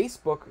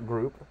Facebook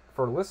group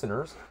for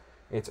listeners,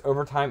 it's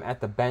Overtime at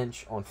the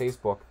Bench on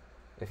Facebook.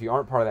 If you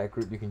aren't part of that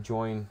group, you can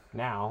join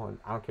now, and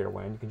I don't care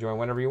when. You can join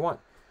whenever you want.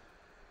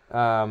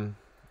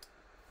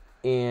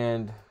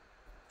 And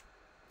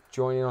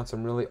join in on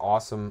some really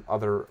awesome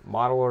other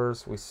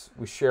modelers.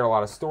 We share a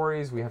lot of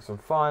stories. We have some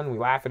fun. We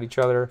laugh at each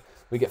other.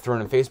 We get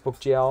thrown in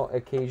Facebook jail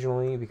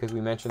occasionally because we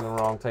mention the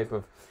wrong type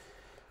of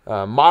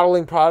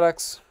modeling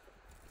products.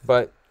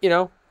 But, you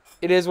know,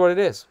 it is what it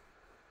is.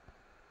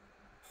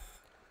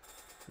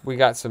 We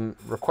got some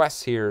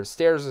requests here.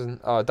 Stairs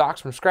and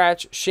docks from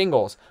scratch.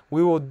 Shingles.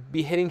 We will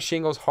be hitting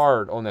shingles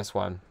hard on this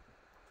one.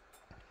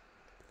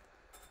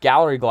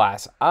 Gallery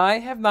glass. I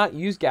have not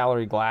used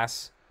gallery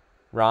glass,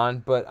 Ron,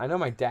 but I know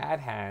my dad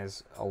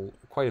has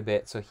quite a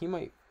bit, so he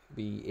might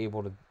be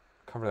able to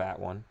cover that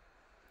one.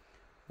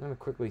 I'm going to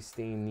quickly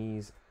stain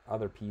these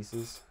other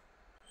pieces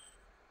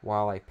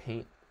while I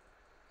paint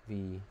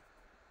the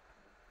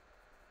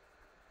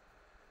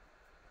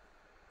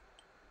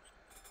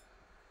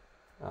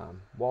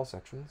wall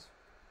sections.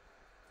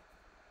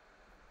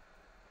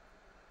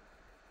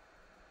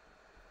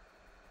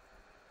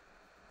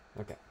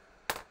 Okay.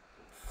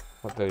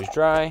 Let those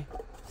dry.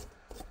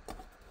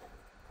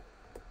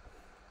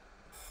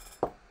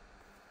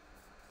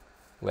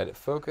 Let it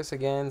focus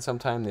again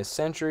sometime this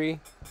century.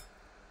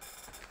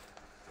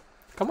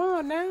 Come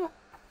on now.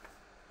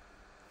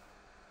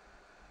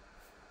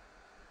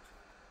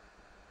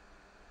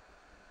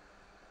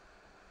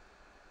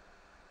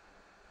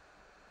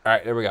 All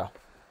right, there we go.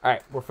 All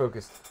right, we're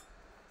focused.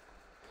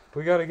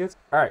 We gotta get...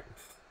 All right.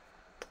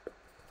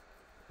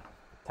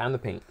 Time to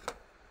paint.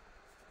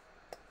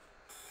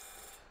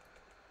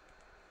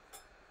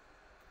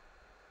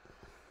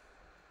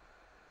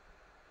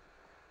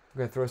 I'm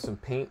gonna throw some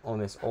paint on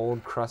this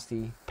old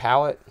crusty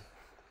palette.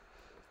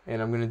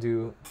 And I'm gonna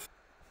do...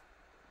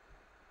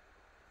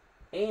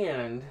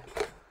 And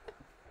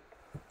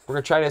we're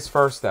gonna try this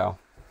first, though.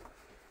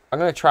 I'm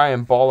gonna try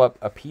and ball up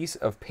a piece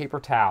of paper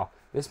towel.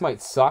 This might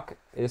suck.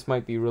 This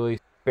might be really...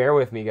 Bear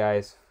with me,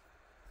 guys.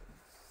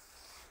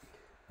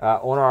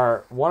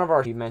 On one of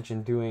our, he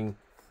mentioned doing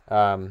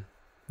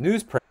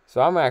newsprint, so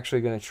I'm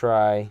actually going to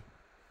try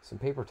some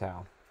paper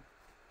towel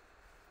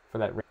for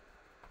that.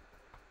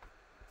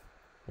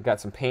 I got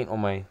some paint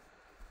on my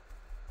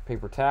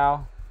paper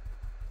towel.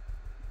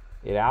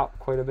 It out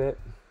quite a bit.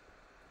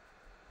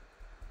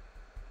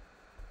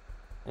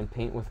 and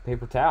paint with a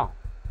paper towel.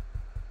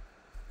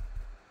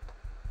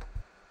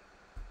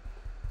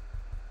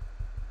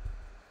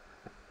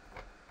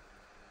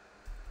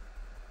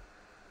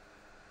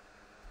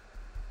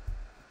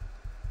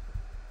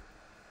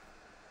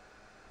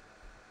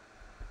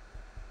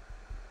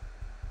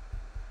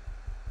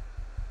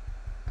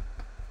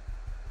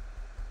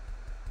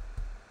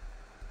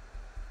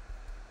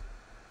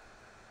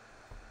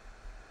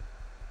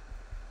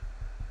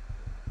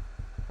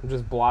 I'm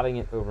just blotting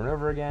it over and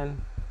over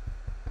again.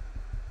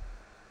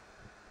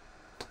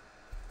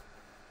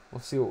 We'll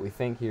see what we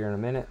think here in a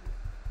minute.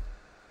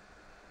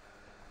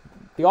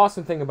 The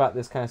awesome thing about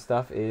this kind of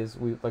stuff is,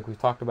 like we've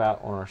talked about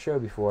on our show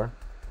before,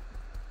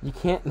 you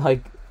can't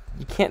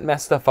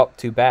mess stuff up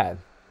too bad.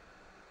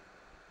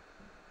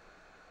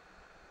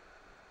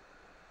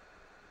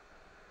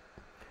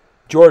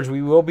 George,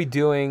 we will be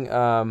doing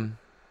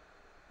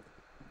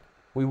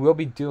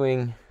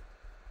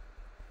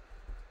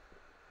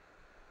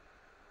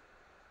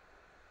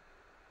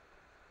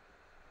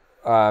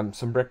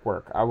some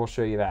brickwork. I will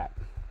show you that.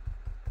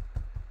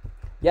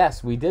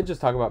 Yes, we did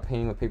just talk about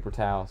painting with paper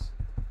towels.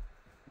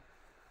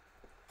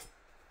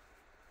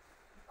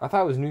 I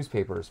thought it was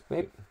newspapers.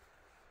 Maybe.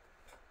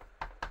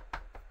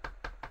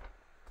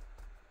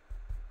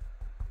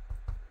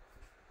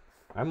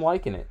 I'm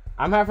liking it.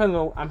 I'm having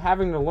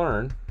to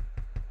learn.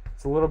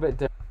 It's a little bit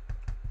different,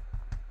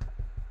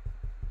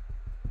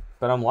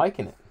 but I'm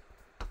liking it.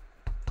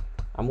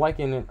 I'm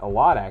liking it a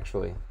lot,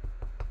 actually.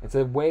 It's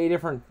a way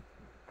different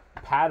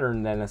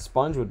pattern than a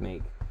sponge would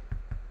make.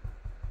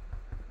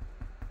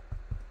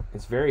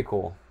 It's very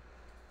cool.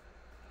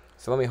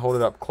 So let me hold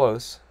it up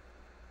close.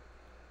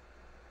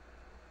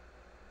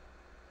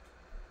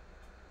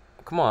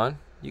 Come on,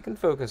 you can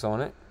focus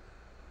on it.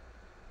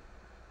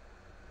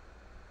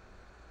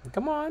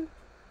 Come on.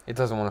 It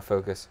doesn't want to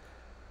focus.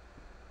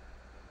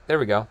 There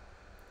we go.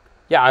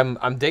 Yeah,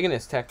 I'm digging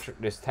this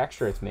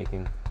texture it's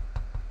making.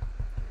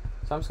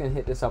 So I'm just gonna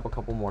hit this up a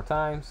couple more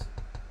times.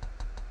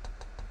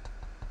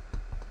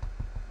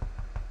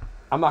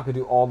 I'm not going to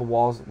do all the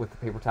walls with the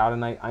paper towel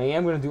tonight. I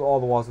am going to do all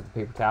the walls with the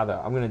paper towel,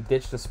 though. I'm going to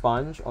ditch the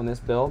sponge on this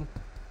build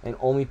and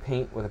only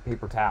paint with a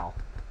paper towel.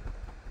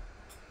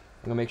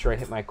 I'm going to make sure I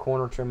hit my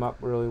corner trim up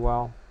really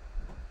well.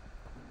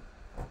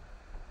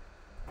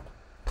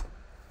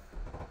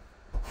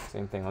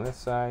 Same thing on this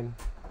side.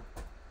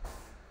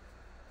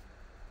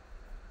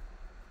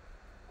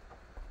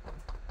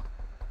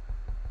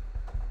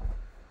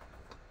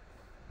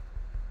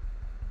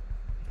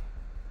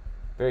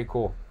 Very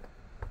cool.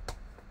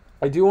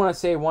 I do want to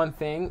say one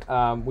thing.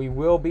 We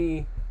will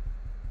be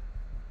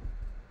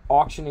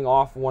auctioning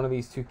off one of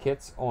these two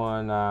kits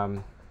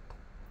on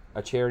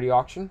a charity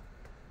auction.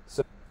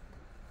 So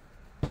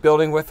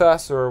building with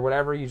us or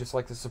whatever, you just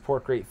like to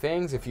support great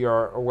things. If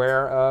you're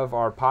aware of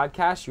our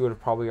podcast, you would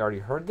have probably already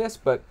heard this,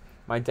 but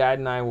my dad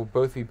and I will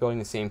both be building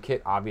the same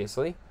kit,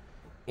 obviously.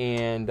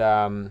 And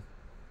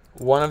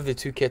one of the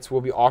two kits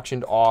will be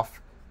auctioned off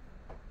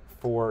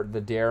for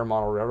the Dare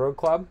Model Railroad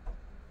Club.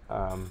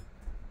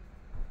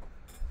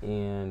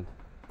 And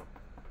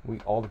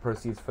all the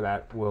proceeds for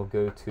that will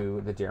go to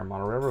the Dare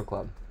Model Railroad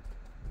Club.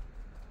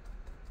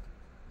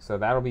 So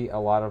that'll be a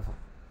lot of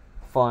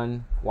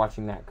fun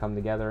watching that come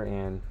together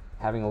and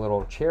having a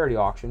little charity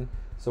auction.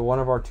 So one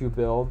of our two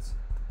builds,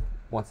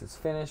 once it's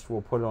finished,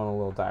 we'll put it on a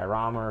little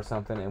diorama or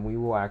something, and we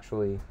will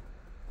actually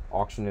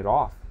auction it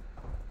off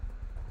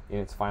in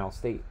its final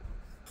state.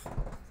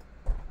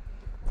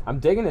 I'm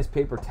digging this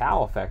paper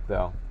towel effect,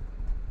 though,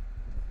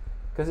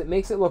 because it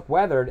makes it look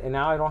weathered, and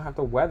now I don't have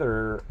to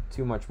weather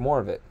too much more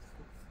of it.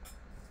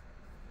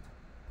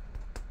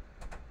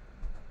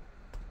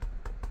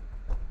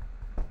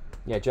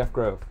 Yeah, Jeff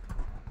Grove.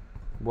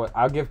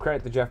 I'll give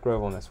credit to Jeff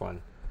Grove on this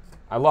one.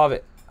 I love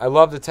it. I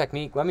love the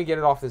technique. Let me get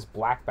it off this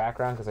black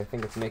background because I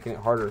think it's making it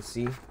harder to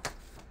see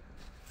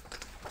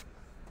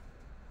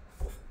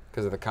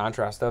because of the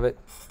contrast of it.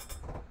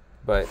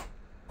 But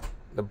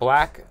the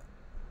black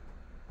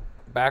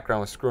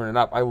background was screwing it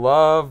up. I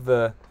love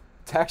the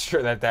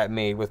texture that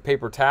made with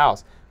paper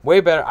towels.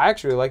 Way better. I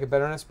actually like it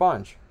better than a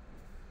sponge.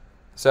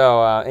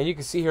 So, and you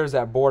can see here's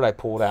that board I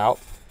pulled out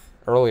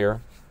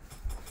earlier.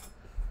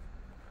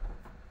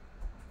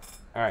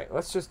 All right,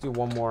 let's just do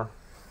one more.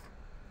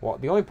 Well,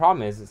 the only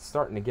problem is it's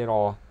starting to get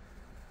all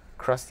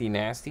crusty,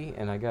 nasty,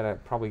 and I gotta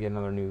probably get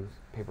another new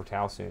paper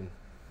towel soon.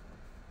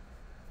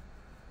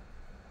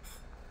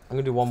 I'm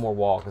gonna do one more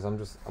wall because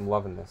I'm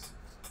loving this.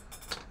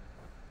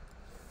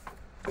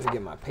 Gonna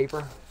get my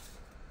paper.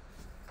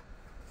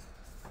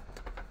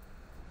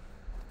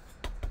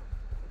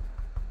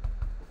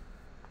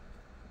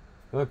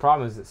 The only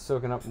problem is it's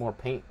soaking up more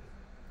paint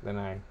than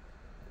I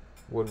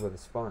would with a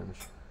sponge.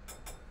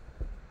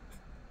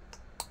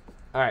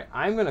 Alright,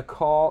 I'm going to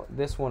call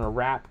this one a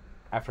wrap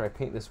after I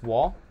paint this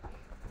wall.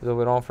 It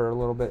went on for a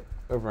little bit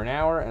over an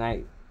hour, and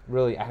I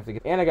have to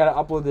get... And I got to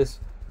upload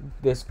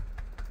this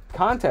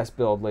contest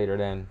build later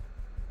then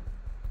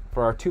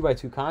for our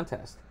 2x2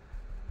 contest.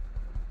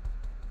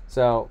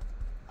 So,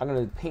 I'm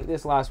going to paint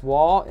this last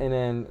wall and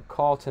then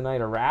call tonight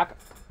a wrap.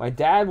 My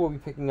dad will be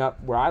picking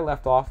up where I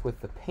left off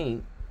with the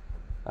paint,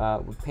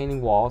 with painting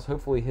walls.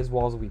 Hopefully his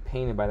walls will be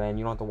painted by then.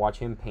 You don't have to watch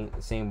him paint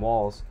the same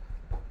walls.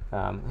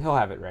 He'll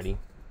have it ready.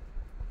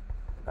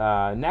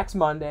 Next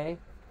Monday,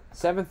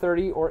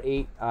 7:30 or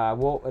 8.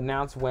 We'll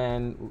announce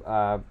when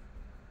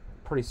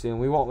pretty soon.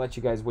 We won't let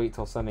you guys wait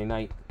till Sunday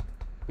night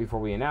before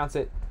we announce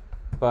it.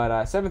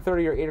 But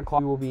 7:30 or 8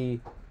 o'clock, we will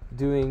be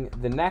doing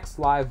the next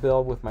live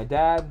build with my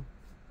dad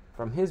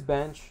from his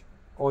bench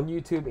on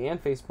YouTube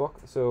and Facebook.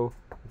 So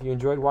if you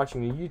enjoyed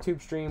watching the YouTube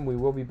stream, we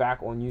will be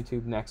back on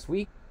YouTube next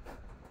week.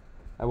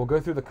 I will go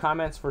through the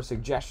comments for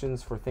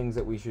suggestions for things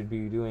that we should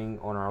be doing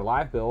on our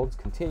live builds,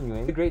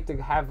 continuing. It's great to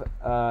have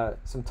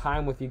some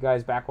time with you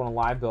guys back on a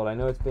live build. I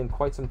know it's been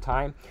quite some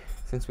time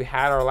since we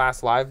had our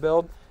last live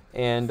build,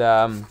 and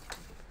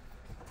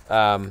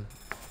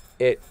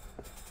it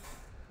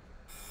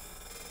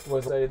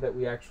was excited that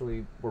we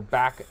actually were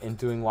back and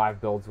doing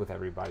live builds with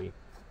everybody.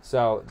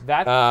 So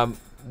that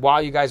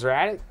while you guys are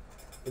at it,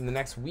 in the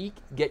next week,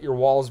 get your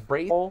walls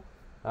braced.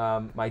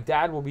 My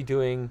dad will be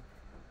doing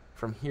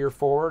from here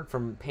forward,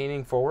 from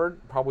painting forward,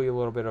 probably a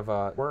little bit of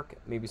work,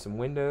 maybe some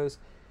windows.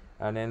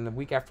 And then the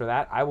week after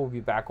that, I will be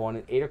back on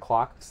at 8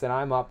 o'clock. So then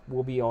I'm up,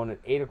 we'll be on at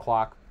 8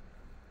 o'clock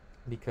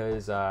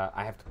because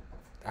I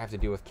have to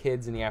deal with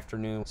kids in the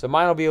afternoon. So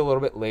mine will be a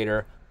little bit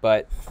later,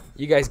 but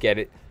you guys get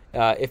it.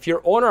 If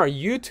you're on our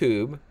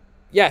YouTube,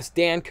 yes,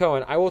 Dan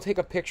Cohen, I will take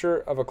a picture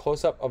of a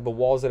close-up of the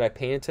walls that I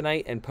painted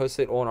tonight and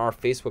post it on our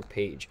Facebook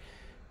page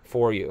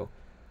for you.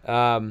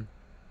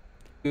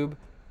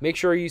 Make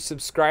sure you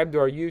subscribe to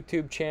our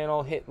YouTube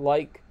channel, hit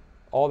like,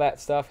 all that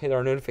stuff, hit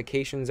our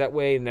notifications. That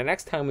way, the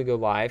next time we go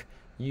live,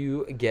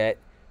 you get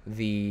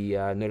the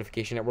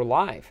notification that we're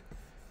live.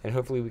 And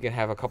hopefully we can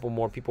have a couple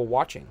more people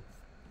watching.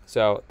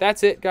 So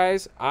that's it,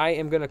 guys. I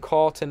am going to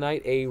call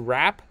tonight a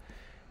wrap.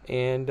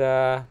 And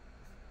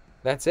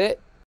that's it.